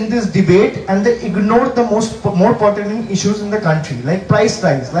engaged in this debate and they ignore the more pertinent issues in the country, like price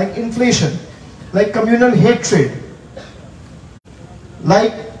rise, like inflation, like communal hatred,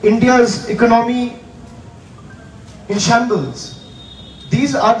 like India's economy in shambles.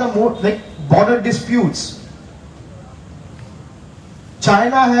 These are the more like border disputes.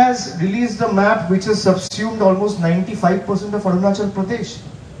 China has released a map which has subsumed almost 95% of Arunachal Pradesh.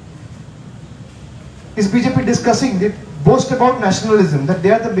 Is BJP discussing? They boast about nationalism, that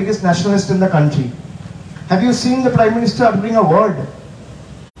they are the biggest nationalist in the country. Have you seen the Prime Minister uttering a word?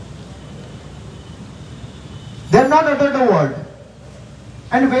 They are not uttered a word.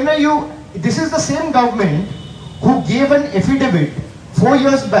 And when are you, this is the same government who gave an affidavit 4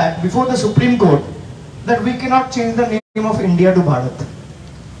 years back before the Supreme Court that we cannot change the name of India to Bharat.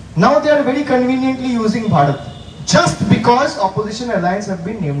 Now they are very conveniently using Bharat just because opposition alliance have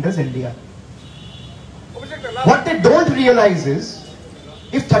been named as India. What they don't realize is,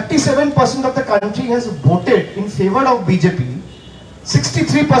 if 37% of the country has voted in favor of BJP,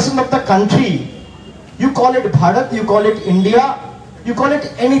 63% of the country, you call it Bharat, you call it India, you call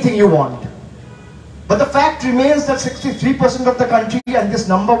it anything you want. But the fact remains that 63% of the country, and this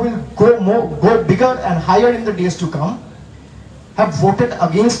number will go bigger and higher in the days to come, have voted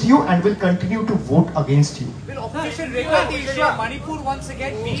against you and will continue to vote against you. Will opposition regard the issue of Manipur once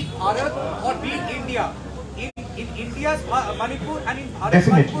again be Bharat or be India? In India's Manipur and in Bharat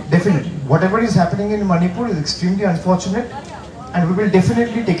Definitely, definitely. Whatever is happening in Manipur is extremely unfortunate and we will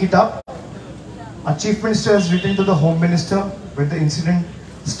definitely take it up. Our Chief Minister has written to the Home Minister when the incident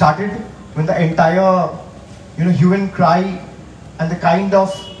started, when the entire hue and cry and the kind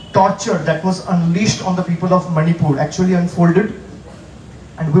of torture that was unleashed on the people of Manipur actually unfolded,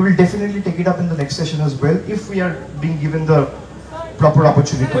 and we will definitely take it up in the next session as well if we are being given the proper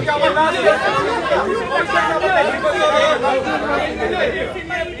opportunity.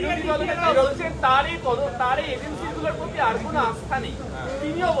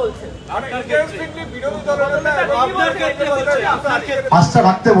 আস্থা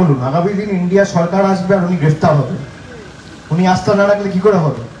রাখতে বলুন, আগামী দিন India সরকার আসবে আর উনি গ্রেফতার হবে, উনি আস্থা না রাখলে কি করে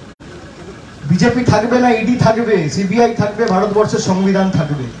হবে? বিজেপি থাকবে না, ইডি থাকবে, সিবিআই থাকবে, ভারতবর্ষের সংবিধান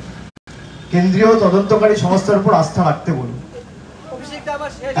থাকবে, কেন্দ্রীয় তদন্তকারী সংস্থার উপর আস্থা রাখতে বলুন।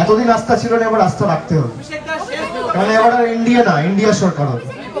 এতদিন আস্থা ছিল না, এবার আস্থা রাখতে হবে, কারণ এবার আর ইন্ডিয়া না, ইন্ডিয়া সরকার হবে।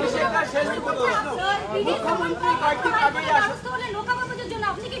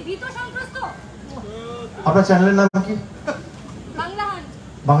 আপনার চ্যানেলের নাম কি?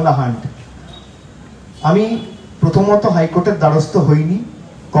 বাংলা হান্ট। আমি প্রথমত হাইকোর্টের দ্বারস্থ হইনি,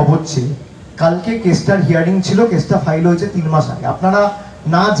 কবচ্ছে কালকে কেসটার হিয়ারিং ছিল, কেসটা ফাইল হয়েছে 3 মাস আগে, আপনারা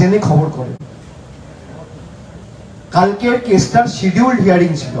না জেনে খবর করেন। কালকের কেসটার শিডিউলড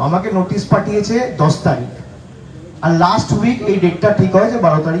হিয়ারিং ছিল, আমাকে নোটিশ পাঠিয়েছে 10 তারিখ, আর লাস্ট উইক এই ডেটটা ঠিক হয় যে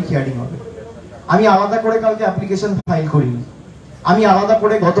 12 তারিখ হিয়ারিং হবে। আমি আলাদা করে কালকে অ্যাপ্লিকেশন ফাইল করিনি, আমি আলাদা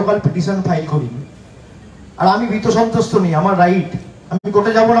করে গতকাল পিটিশন ফাইল করিনি, আর আমি ভীত সন্ত্রস্ত নেই, আমার রাইট। আমি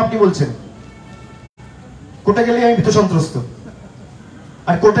কোর্টে যাবো না আপনি বলছেন, কোর্টে গেলে আমি ভীত সন্ত্রস্ত,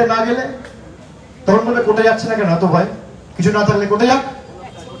 আর কোর্টে না গেলে তখন বলে কোর্টে যাচ্ছে না কেন, এত ভয়, কিছু না থাকলে কোর্টে যাক।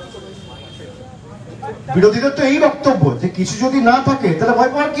 বিরোধীদের তো এই বক্তব্য যে কিছু যদি না থাকে তাহলে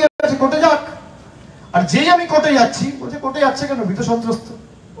ভয় পাওয়ার কি আছে, কোর্টে যাক। আর যেই আমি কোর্টে যাচ্ছি বলছে কোর্টে যাচ্ছে কেন, ভীত সন্ত্রস্ত।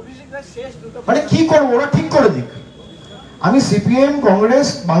 মানে কি করবো, ওরা ঠিক করে দিক। আমি সিপিএম, কংগ্রেস,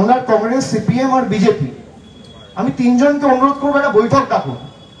 বাংলার কংগ্রেস, সিপিএম আর বিজেপি, আমি 3 জনকে অনুরোধ করবো একটা বৈঠক ডাকুন।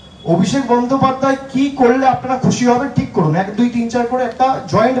 অভিষেক বন্দ্যোপাধ্যায় কি করলে আপনারা খুশি হবে ঠিক করুন, 1, 2, 3, 4 করে একটা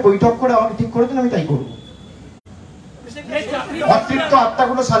জয়েন্ট বৈঠক করে আমাকে ঠিক করে দিন, আমি তাই করবো। মাতৃত্ব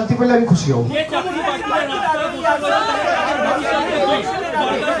আত্মাগুলো শান্তি পেলে আমি খুশি হব।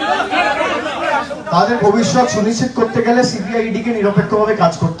 তাদের ভবিষ্যৎ সুনিশ্চিত করতে গেলে সিবিআই ইডি কে নিরপেক্ষভাবে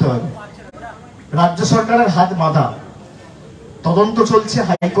কাজ করতে হবে। রাজ্য সরকারের হাত বাঁধা, তদন্ত চলছে,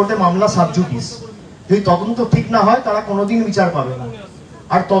 হাইকোর্টে মামলা সাবজুডিস। যদি তদন্ত ঠিক না হয় তারা কোনোদিন বিচার পাবে না,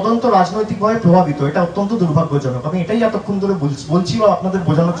 আর তদন্ত রাজনৈতিকভাবে প্রভাবিত, এটা অত্যন্ত দুর্ভাগ্যজনক। আমি এটাই এতক্ষণ ধরে বলছি বা আপনাদের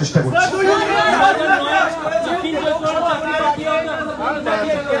বোঝানোর চেষ্টা করছি।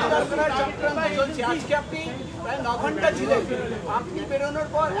 আজকে আপনি প্রায় 9 ঘন্টা ছিলেন, আপনি বেরোনোর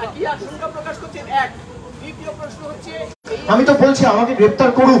পর একই আশঙ্কা প্রকাশ করছেন। দ্বিতীয় প্রশ্ন হচ্ছে, আমি তো বলছি আমাকে গ্রেপ্তার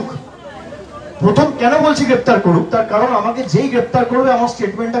করুক। প্রথম কেন বলছি গ্রেপ্তার করুক, তার কারণ আমাকে যেই গ্রেপ্তার করবে আমার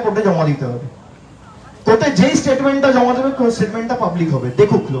স্টেটমেন্টটা কোর্টে জমা দিতে হবে। কোর্টে যেই স্টেটমেন্টটা জমা দেবে স্টেটমেন্টটা পাবলিক হবে,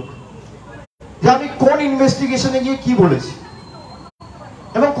 দেখুক লোক যে আমি কোন ইনভেস্টিগেশনে গিয়ে কি বলেছি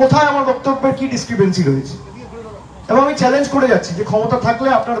এবং কোথায় আমার বক্তব্যের কি ডিসক্রিপেন্সি রয়েছে। এবং আমি চ্যালেঞ্জ করে যাচ্ছি যে ক্ষমতা থাকলে,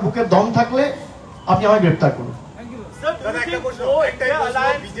 আপনার বুকে দম থাকলে আপনি আমায় গ্রেপ্তার করুন।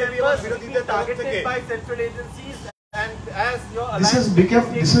 This has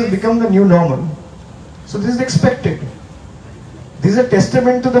become the new normal. So this is expected. This is a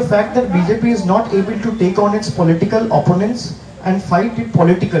testament to the fact that BJP is not able to take on its political opponents and fight it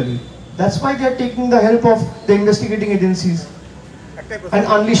politically. That's why they are taking the help of the investigating agencies and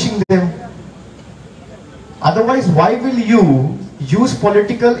unleashing them. Otherwise, why will you use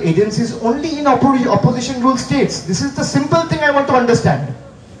political agencies only in opposition rule states? This is the simple thing I want to understand.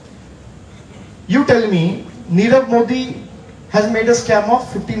 You tell me, Nirav Modi has made a scam of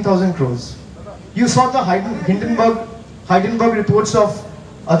 15,000 crores. You saw the Hindenburg reports of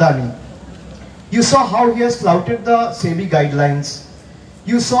Adani. You saw how he has flouted the SEBI guidelines.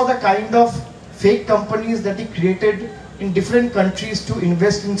 You saw the kind of fake companies that he created in different countries to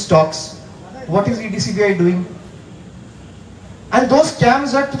invest in stocks. What is EDCBI doing? And those scams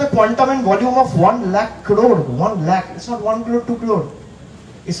are to the quantum and volume of 1 lakh crore. 1 lakh. It's not 1 crore, 2 crore.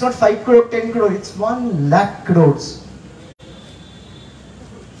 It's not 5 crore, 10 crore. It's 1 lakh crores.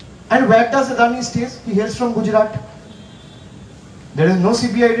 And where does Adani stays? He hails from Gujarat. There is no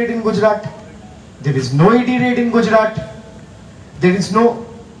CBI raid in Gujarat. There is no ED raid in Gujarat. There is no,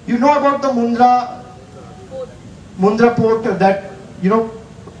 you know about the Mundra port, that, you know,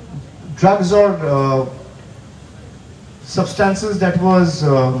 drugs or substances that was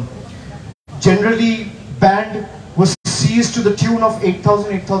generally banned was seized to the tune of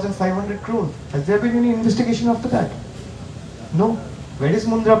 8,500 crores. Has there been any investigation after that? No. Where is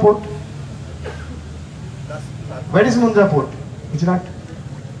Mundra port? Where is Mundra port? Gujarat.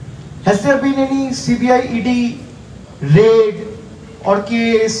 Has there been any CBI ED raid or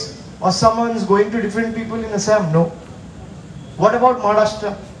case or summons going to different people in Assam? No. What about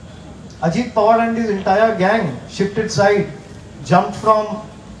Maharashtra? Ajit Pawar and his entire gang shifted side, jumped from,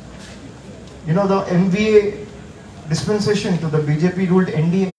 you know, the MVA dispensation to the BJP ruled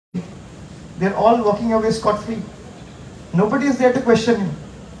NDA. They're all walking away scot-free. Nobody is there to question him.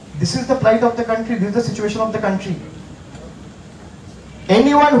 This is the plight of the country. This is the situation of the country.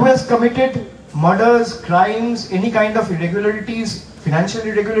 Anyone who has committed murders, crimes, any kind of irregularities, financial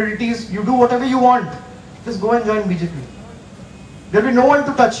irregularities, you do whatever you want. Just go and join BJP. There will be no one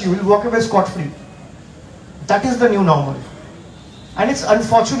to touch you. You will walk away scot-free. That is the new normal. And it's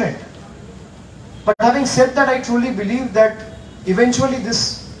unfortunate. But having said that, I truly believe that eventually this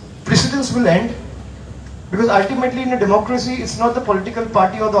precedence will end. Because ultimately in a democracy, it's not the political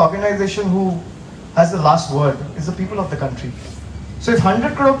party or the organization who has the last word. It's the people of the country. So if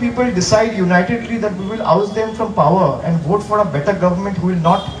 100 crore people decide unitedly that we will oust them from power and vote for a better government who will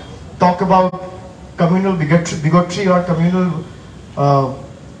not talk about communal bigotry or communal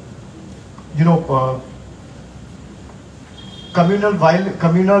communal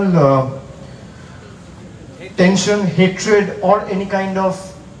tension, hatred, or any kind of,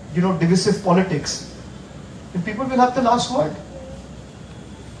 you know, divisive politics, then people will have the last word.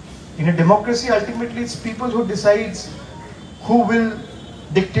 In a democracy, ultimately it's people who decides who will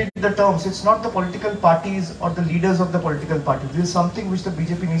dictate the terms. It's not the political parties or the leaders of the political parties. This is something which the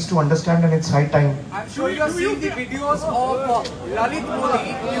BJP needs to understand, and it's high time. I'm sure you have seen the videos of Lalit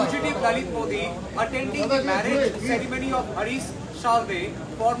Modi, fugitive Lalit Modi, attending the marriage ceremony of Harish Salve,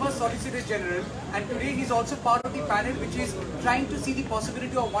 former Solicitor General, and today he's also part of the panel which is trying to see the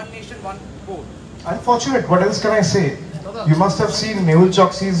possibility of one nation, one vote. Unfortunate, what else can I say? You must have seen Mehul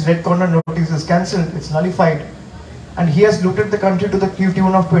Choksi's red corner notice is cancelled, it's nullified. And he has looted the country to the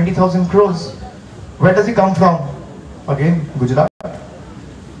tune of 20,000 crores. Where does he come from? Again, Gujarat.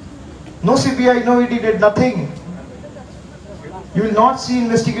 No CBI, no ED did nothing. You will not see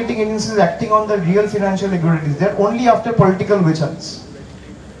investigating agencies acting on the real financial irregularities. They're only after political witch hunts.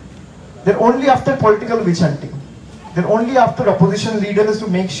 They're only after political witch hunting. then only after opposition leaders to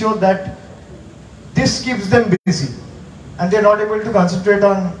make sure that this keeps them busy and they're not able to concentrate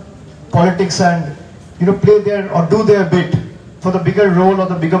on politics and play their or do their bit for the bigger role or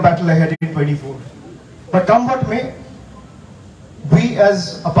the bigger battle ahead in 24. But come what may, we as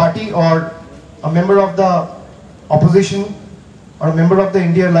a party or a member of the opposition or a member of the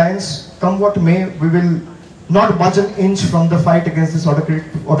India Alliance, come what may, we will not budge an inch from the fight against these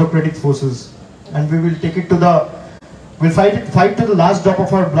autocratic forces, and we will take it to the, we'll fight to the last drop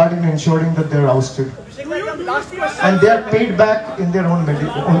of our blood in ensuring that they're ousted, and they are paid back in their own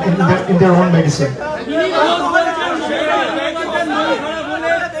in their own medicine.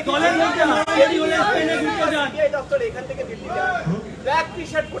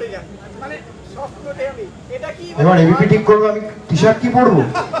 এবার ABP ঠিক করবো আমি T-shirt কি পরবো,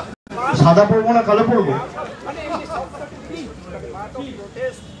 সাদা পরবো না কালো পরবো,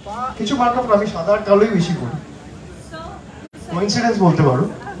 কিছু মার্কআপ আমি সাদা আর কালোই বেশি পরি, কোইন্সিডেন্স বলতে পারো।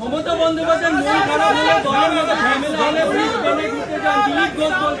 মমতা বন্দ্যোপাধ্যায় মন খারাপ হলে দলের মধ্যে ঝামেলা হলে ব্রিসবেনে ঘুরতে যান দিলীপ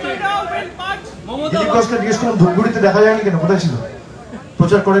ঘোষ বলছেন। দিলীপ ঘোষকে জিজ্ঞেস করুন ধূপগুড়িতে দেখা যায়নি কেন, কোথায় ছিল,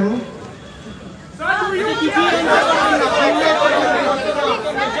 প্রচার করেননি?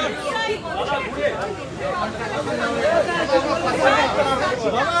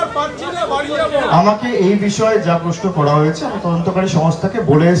 আমাকে এই বিষয়ে যা প্রশ্ন করা হয়েছে আমি তদন্তকারী সংস্থাকে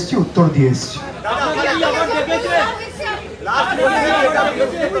বলে এসেছি, উত্তর দিয়ে এসেছি।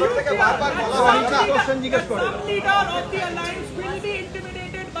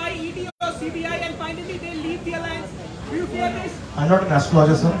 I'm not an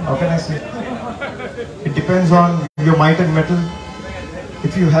astrologer, sir. How can I say? It depends on your might and mettle.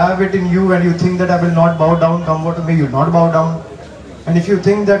 If you have it in you and you think that I will not bow down, come what may, you'll not bow down. And if you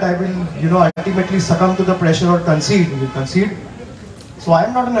think that I will, ultimately succumb to the pressure or concede, you will concede. So I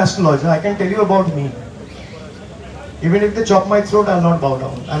am not an astrologer. I can tell you about me. Even if they chop my throat, I will not bow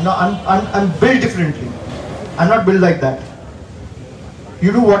down. I'm built differently. I'm not built like that. You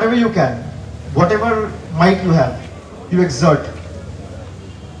do whatever you can, whatever might you have, you exert.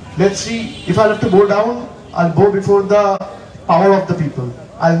 Let's see, if I have to bow down, I'll bow before the power of the people.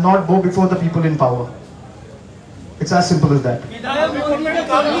 I'll not bow before the people in power. It's as simple as that.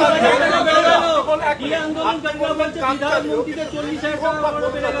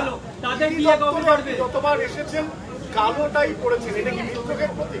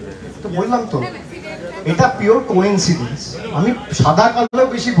 তো বললাম তো, এটা pure coincidence. আমি সাদা কালো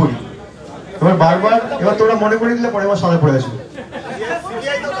বেশি পড়ি, এবার তোরা মনে করে দিলে পরে আবার সাদা পড়ে আসবে।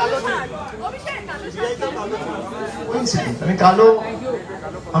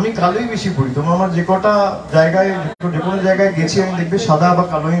 আমি কালোই বেশি পড়ি। তোমার আমার যে কটা জায়গায়, যে কোনো জায়গায় গেছি আমি দেখবে সাদা বা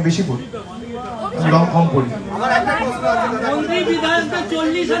কালো আমি বেশি পড়ি, আমি রং কম পড়ি।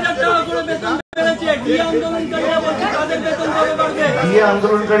 ডিএ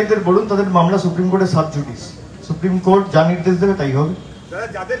আন্দোলনকারীদের বলুন, তাদের মামলা সুপ্রিম কোর্টে সাব জুডিস, সুপ্রিম কোর্ট যা নির্দেশ দেবে তাই হবে।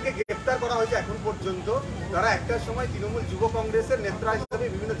 যাদেরকে গ্রেফতার করা হয়েছে এখন পর্যন্ত, তারা একটা সময় তৃণমূল যুব কংগ্রেসের নেতা হিসেবে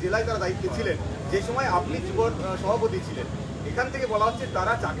বিভিন্ন জেলায় তারা দায়িত্বে ছিলেন, যে সময় আপনি যুব সভাপতি ছিলেন। এখান থেকে বলা হচ্ছে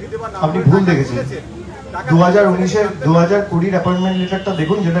তারা চাকরি দেওয়ার নাম, আপনি ভুল দেখেছেন। 2019-এর 2020-র অ্যাপয়েন্টমেন্ট লেটারটা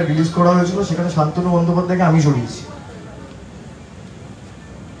দেখুন, যেটা রিলিজ করা হয়েছিল, সেখানে শান্তনু বন্দ্যোপাধ্যায়কে আমি সরিয়েছি।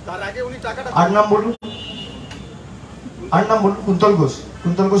 তার আগে উনি টাকাটা, আর নাম বলুন, কুন্তল ঘোষ।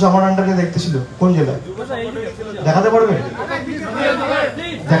 কুন্তল ঘোষ আমার আন্ডারে দেখতে ছিল কোন জেলায়? দেখাতে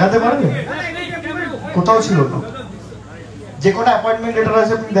পারবে? কোথাও ছিল না। যে কটা অ্যাপয়েন্টমেন্ট লেটার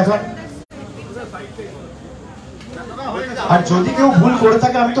আছে আপনি দেখান। আর যদি কেউ ভুল করে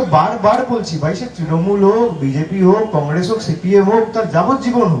থাকে, আমি তো বারবার বলছি ভাই, সে তৃণমূল হোক, বিজেপি হোক, কংগ্রেস হোক, সিপিএম হোক, তার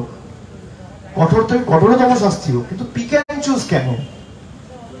যাবজ্জীবন হোক, কঠোরতম শাস্তি হোক, কিন্তু পিক অ্যান্ড চুজ কেন?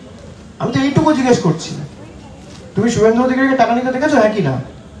 আমি তো এইটুকু জিজ্ঞেস করছি। তুমি শুভেন্দু অধিকারীকে টাকা নিতে দেখেছো? হ্যাঁ কি না?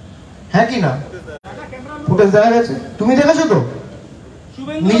 হ্যাঁ কি না? ফুটেজ দেখা গেছে, তুমি দেখেছো তো?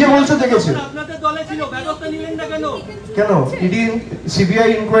 নিজে বলছো দেখেছো। কেন ইডি সিবিআই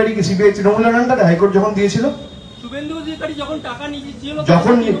ইনকোয়ারি, সিবিআই তৃণমূলের আন্ডারে হাইকোর্ট যখন দিয়েছিল,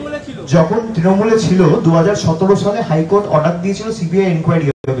 যখন তৃণমূলে ছিল 2017 সালে হাইকোর্ট অর্ডার দিয়েছিল সিবিআই ইনকোয়ারি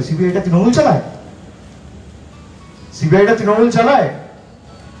হবে। সিবিআইটা তৃণমূল চালায়? সিবিআইটা তৃণমূল চালায়?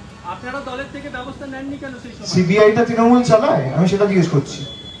 আপনারা দলের থেকে ব্যবস্থা নেননি কেন সেই সময়? সিবিআইটা তৃণমূল চালায়? আমি সেটা জিজ্ঞেস করছি।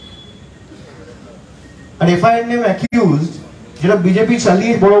 আর এফআইআর নেম অ্যাকিউজড, যেটা বিজেপি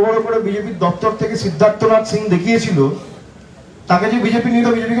চালিয়ে বড় বড় করে বিজেপির দপ্তর থেকে সিদ্ধার্থনাথ সিং দেখিয়েছিল, তাকে যে বিজেপি নিয়ে,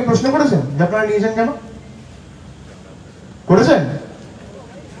 বিজেপিকে প্রশ্ন করেছেন যে আপনারা নিয়েছেন কেন? করেছেন?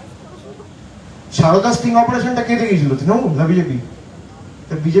 সারদা স্টিং অপারেশনটা কে দেখিয়েছিল, তৃণমূল না বিজেপি?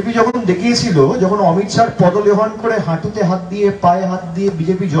 বিজেপি যখন দেখিয়েছিল, যখন অমিত শাহ পদলেহন করে হাঁটুতে হাত দিয়ে পায়ে হাত দিয়ে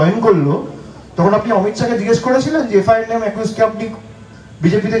বিজেপি জয়েন করলো, তখন আপনি অমিত শাহকে জিজ্ঞেস করেছিলেন যে এফআইআর নেম অ্যাকিউজকে আপনি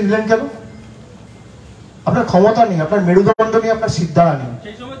বিজেপিতে নিলেন কেন? আপনার ক্ষমতা নেই, আপনার মেরুদণ্ড নেই, আপনার সিদ্ধারা নেই।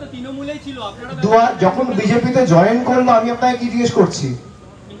 সেই সময় তো তৃণমূলেই ছিল আপনারা। যখন বিজেপিতে জয়েন করলো আমি আপনাকে কি জিজ্ঞেস করছি?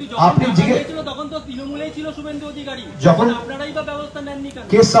 আপনি তখন তো তৃণমূলেই ছিল শুভেন্দু অধিকারী, যখন আপনারাই বা ব্যবস্থা নেননি কেন?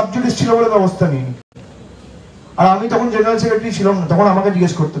 কেস সাবজুডিস ছিল বলে ব্যবস্থা নিইনি। আর আমি তখন জেনারেল সেক্রেটারি ছিলাম না, তখন আমাকে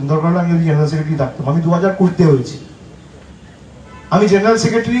জিজ্ঞেস করতেন, দরকার হলে আমি যদি জেনারেল সেক্রেটারি থাকতাম। আমি 2020 হয়েছি, আমি জেনারেল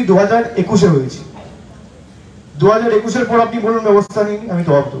সেক্রেটারি 2021 হয়েছি। 2021 পর আপনি বলুন ব্যবস্থা নিইনি, আমি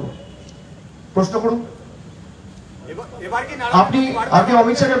জবাব দেবো। প্রশ্ন করুন। আপনি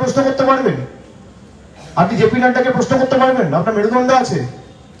অমিত শাহকে প্রশ্ন করতে পারবেন? আপনি জেপি নাড্ডাকে প্রশ্ন করতে পারবেন? আপনার মেরুদণ্ড আছে?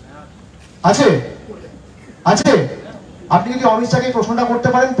 আছে? আছে? আপনি যদি অমিত শাহকে প্রশ্নটা করতে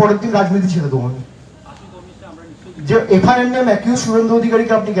পারেন, পরের দিন রাজনীতি ছেড়ে দেবো আমি। যে এফআইআর নেম অ্যাকিউজ শুভেন্দু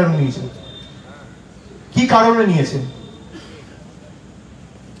অধিকারীকে আপনি কেন নিয়েছেন? কি কারণে নিয়েছেন?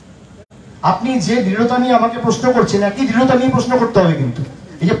 আপনি যে দৃঢ়তা নিয়ে আমাকে প্রশ্ন করছেন, একই দৃঢ়তা নিয়ে প্রশ্ন করতে হবে কিন্তু।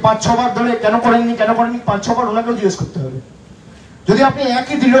 এই যে 5-6 বার ধরে কেন করেননি 5-6 বার ওনাকেও জিজ্ঞেস করতে হবে। যদি আপনি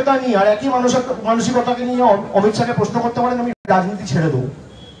একই দৃঢ়তা নিয়ে আর একই মানসিকতাকে নিয়ে অমিত শাহকে প্রশ্ন করতে পারেন, আমি রাজনীতি ছেড়ে দেবো।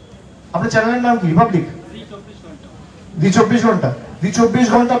 আপনার চ্যানেলের নাম কি? রিপাবলিক? দি 24 ঘন্টা। দি 24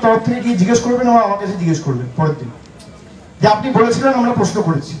 ঘন্টা তরফ থেকে কি জিজ্ঞেস করবেন? আমার কাছে জিজ্ঞেস করবেন পরের দিন যে আপনি বলেছিলেন আমরা প্রশ্ন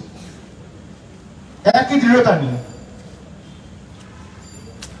করেছি, একই দৃঢ়তা নিয়ে।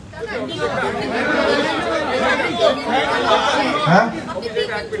 হ্যাঁ,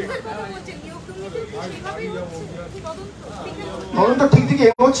 তদন্ত ঠিক দিকে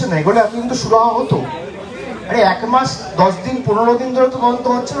এগোচ্ছে না, এগোলে আপনি কিন্তু শুরু হতো। আরে 1 মাস 10 দিন 15 দিন ধরে তো তদন্ত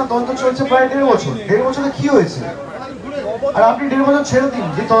হচ্ছে না, তদন্ত চলছে প্রায় 1.5 বছর। 1.5 বছরে কি হয়েছে? আর আপনি 1.5 বছর ছেড়ে দিন,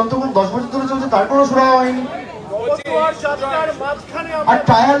 যে তদন্ত 10 বছর ধরে চলছে তার কোনো শুরু হয়নি। আর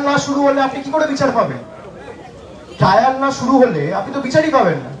ট্রায়াল না শুরু হলে আপনি কি করে বিচার পাবেন? ট্রায়াল না শুরু হলে আপনি তো বিচারই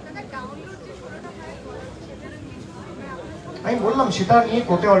পাবেন না। আমি বললাম সেটা নিয়ে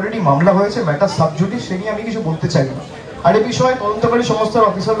কোর্টে অলরেডি মামলা হয়েছে, ম্যাটার সাবজুডিস, সে নিয়ে আমি কিছু বলতে চাই না। আর এই বিষয়ে তদন্তকারী সমস্ত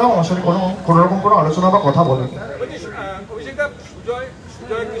অফিসাররাও আমার সাথে কোনো রকম কোনো আলোচনা বা কথা বলেনি।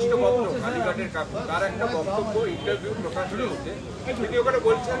 সুজয় কৃষ্ণ বক্ত কালীঘাটের কাকু, তার একটা বক্তব্য ইন্টারভিউ প্রকাশ হয়েছে, তিনি ওখানে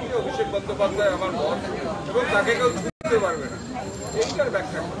বলছেন যে অভিষেক বন্দ্যোপাধ্যায় আমার বস এবং তাকে কেউ ছুটতে পারবে না। এইটার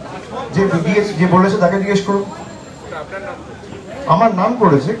ব্যাখ্যা যে বলেছে তাকে জিজ্ঞেস করুন। আপনার নাম? আমার নাম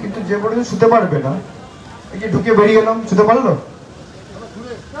করেছে, কিন্তু যে বলেছে ছুতে পারবে না, এই যে ঢুকে বেরিয়ে এলাম, ছুতে পারলো?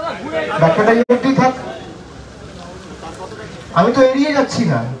 ব্যাখ্যাটা এমনিই থাক। আমি তো এড়িয়ে যাচ্ছি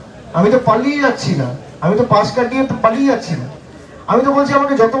না, আমি তো পালিয়ে যাচ্ছি না, আমি তো পাশ কাটিয়ে পালিয়ে যাচ্ছি না। আমি তো বলছি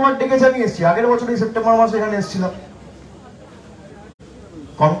আমাকে যতবার ডেকেছে আমি এসেছি। আগের বছর সেপ্টেম্বর মাসে এখানে এসেছিলাম।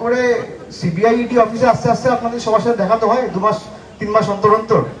 কম করে সিবিআই ইডি অফিসে আস্তে আস্তে আপনাদের সবার সাথে দেখাতে হয় 2 মাস 3 মাস অন্তর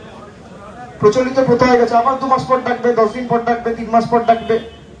অন্তর। প্রচলিত প্রথা হয়ে গেছে, আবার 2 মাস পর ডাকবে, 10 দিন পর ডাকবে, 3 মাস পর ডাকবে,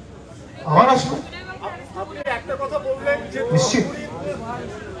 আবার আসবে। নিশ্চিত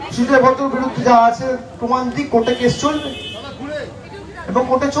সুজয় ভদ্রর বিরুদ্ধে যা আছে প্রমাণ দিক, কোর্টে কেস চলবে এবং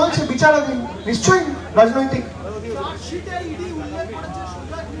কোর্টে চলছে, বিচারাধীন, নিশ্চয়ই রাজনৈতিক।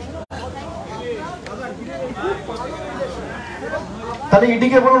 তাহলে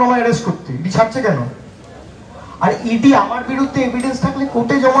ইডিকে বলুন আমায় অ্যারেস্ট করতে, ইডি ছাড়ছে কেন? আর ইডি আমার বিরুদ্ধে এভিডেন্স থাকলে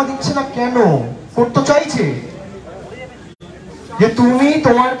কোর্টে জমা দিচ্ছে না কেন? কোর্ট তো চাইছে যে তুমি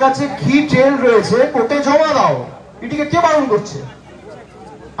তোমার কাছে কি ট্রেল রয়েছে কোর্টে জমা দাও। ইডিকে কে বারণ করছে?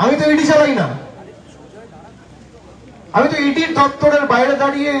 আমি তো ইডি চালাই না, আমি তো ইডির দপ্তরের বাইরে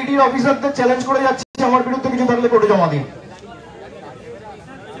দাঁড়িয়ে ইডির অফিসারদের চ্যালেঞ্জ করে যাচ্ছি আমার বিরুদ্ধে কিছু থাকলে কোর্টে জমা দিন।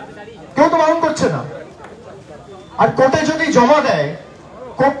 কেউ তো বারণ করছে না। আর কোর্টে যদি জমা দেয়,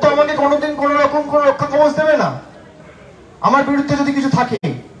 কোর্ট তো আমাকে কোনোদিন কোন রকম কোন রক্ষা কবচ দেবে না আমার বিরুদ্ধে যদি কিছু থাকে।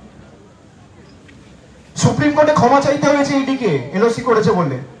 সুপ্রিম কোর্টে ক্ষমা চাইতে হয়েছে ইডিকে, এলওসি করেছে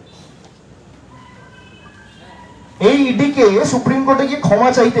বলে। এই ইডিকে সুপ্রিম কোর্টে গিয়ে ক্ষমা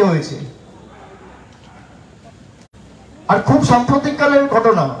চাইতে হয়েছে। আর খুব সাম্প্রতিক কালের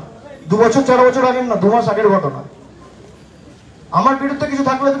ঘটনা, 2 বছর 4 বছর আগের না, 2 মাস আগের ঘটনা। আমার বিরুদ্ধে কিছু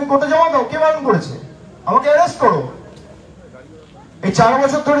থাকলে তুমি কোর্টে জমা দাও, কে বারণ করেছে? আমাকে অ্যারেস্ট করো। এই 4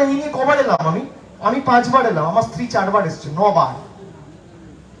 বছর ধরে এই নিয়ে কবার এলাম? আমি 5 বার এলাম, আমার স্ত্রী 4 বার এসছে, 9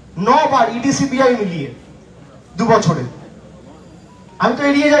 বার ইডি সিবিআই মিলিয়ে 2 বছরে। আমি তো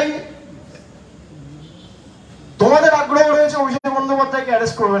এড়িয়ে যাইনি। তোমাদের আগ্রহ রয়েছে অভিষেক বন্দ্যোপাধ্যায়কে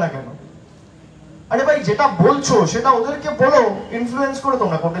অ্যারেস্ট করবে না কেন? আরে ভাই, যেটা বলছো সেটা ওদেরকে বলো, ইনফ্লুয়েন্স করে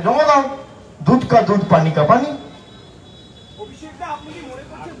তোমরা কোর্টে জমা দাও। দুধ কা দুধ, পানি কা পানি।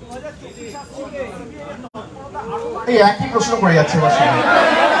 এই একই প্রশ্ন করে যাচ্ছে।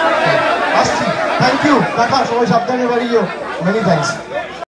 আসছি, থ্যাংক ইউ, দেখা, সবাই সাবধানে বাড়ি যাও। Many thanks.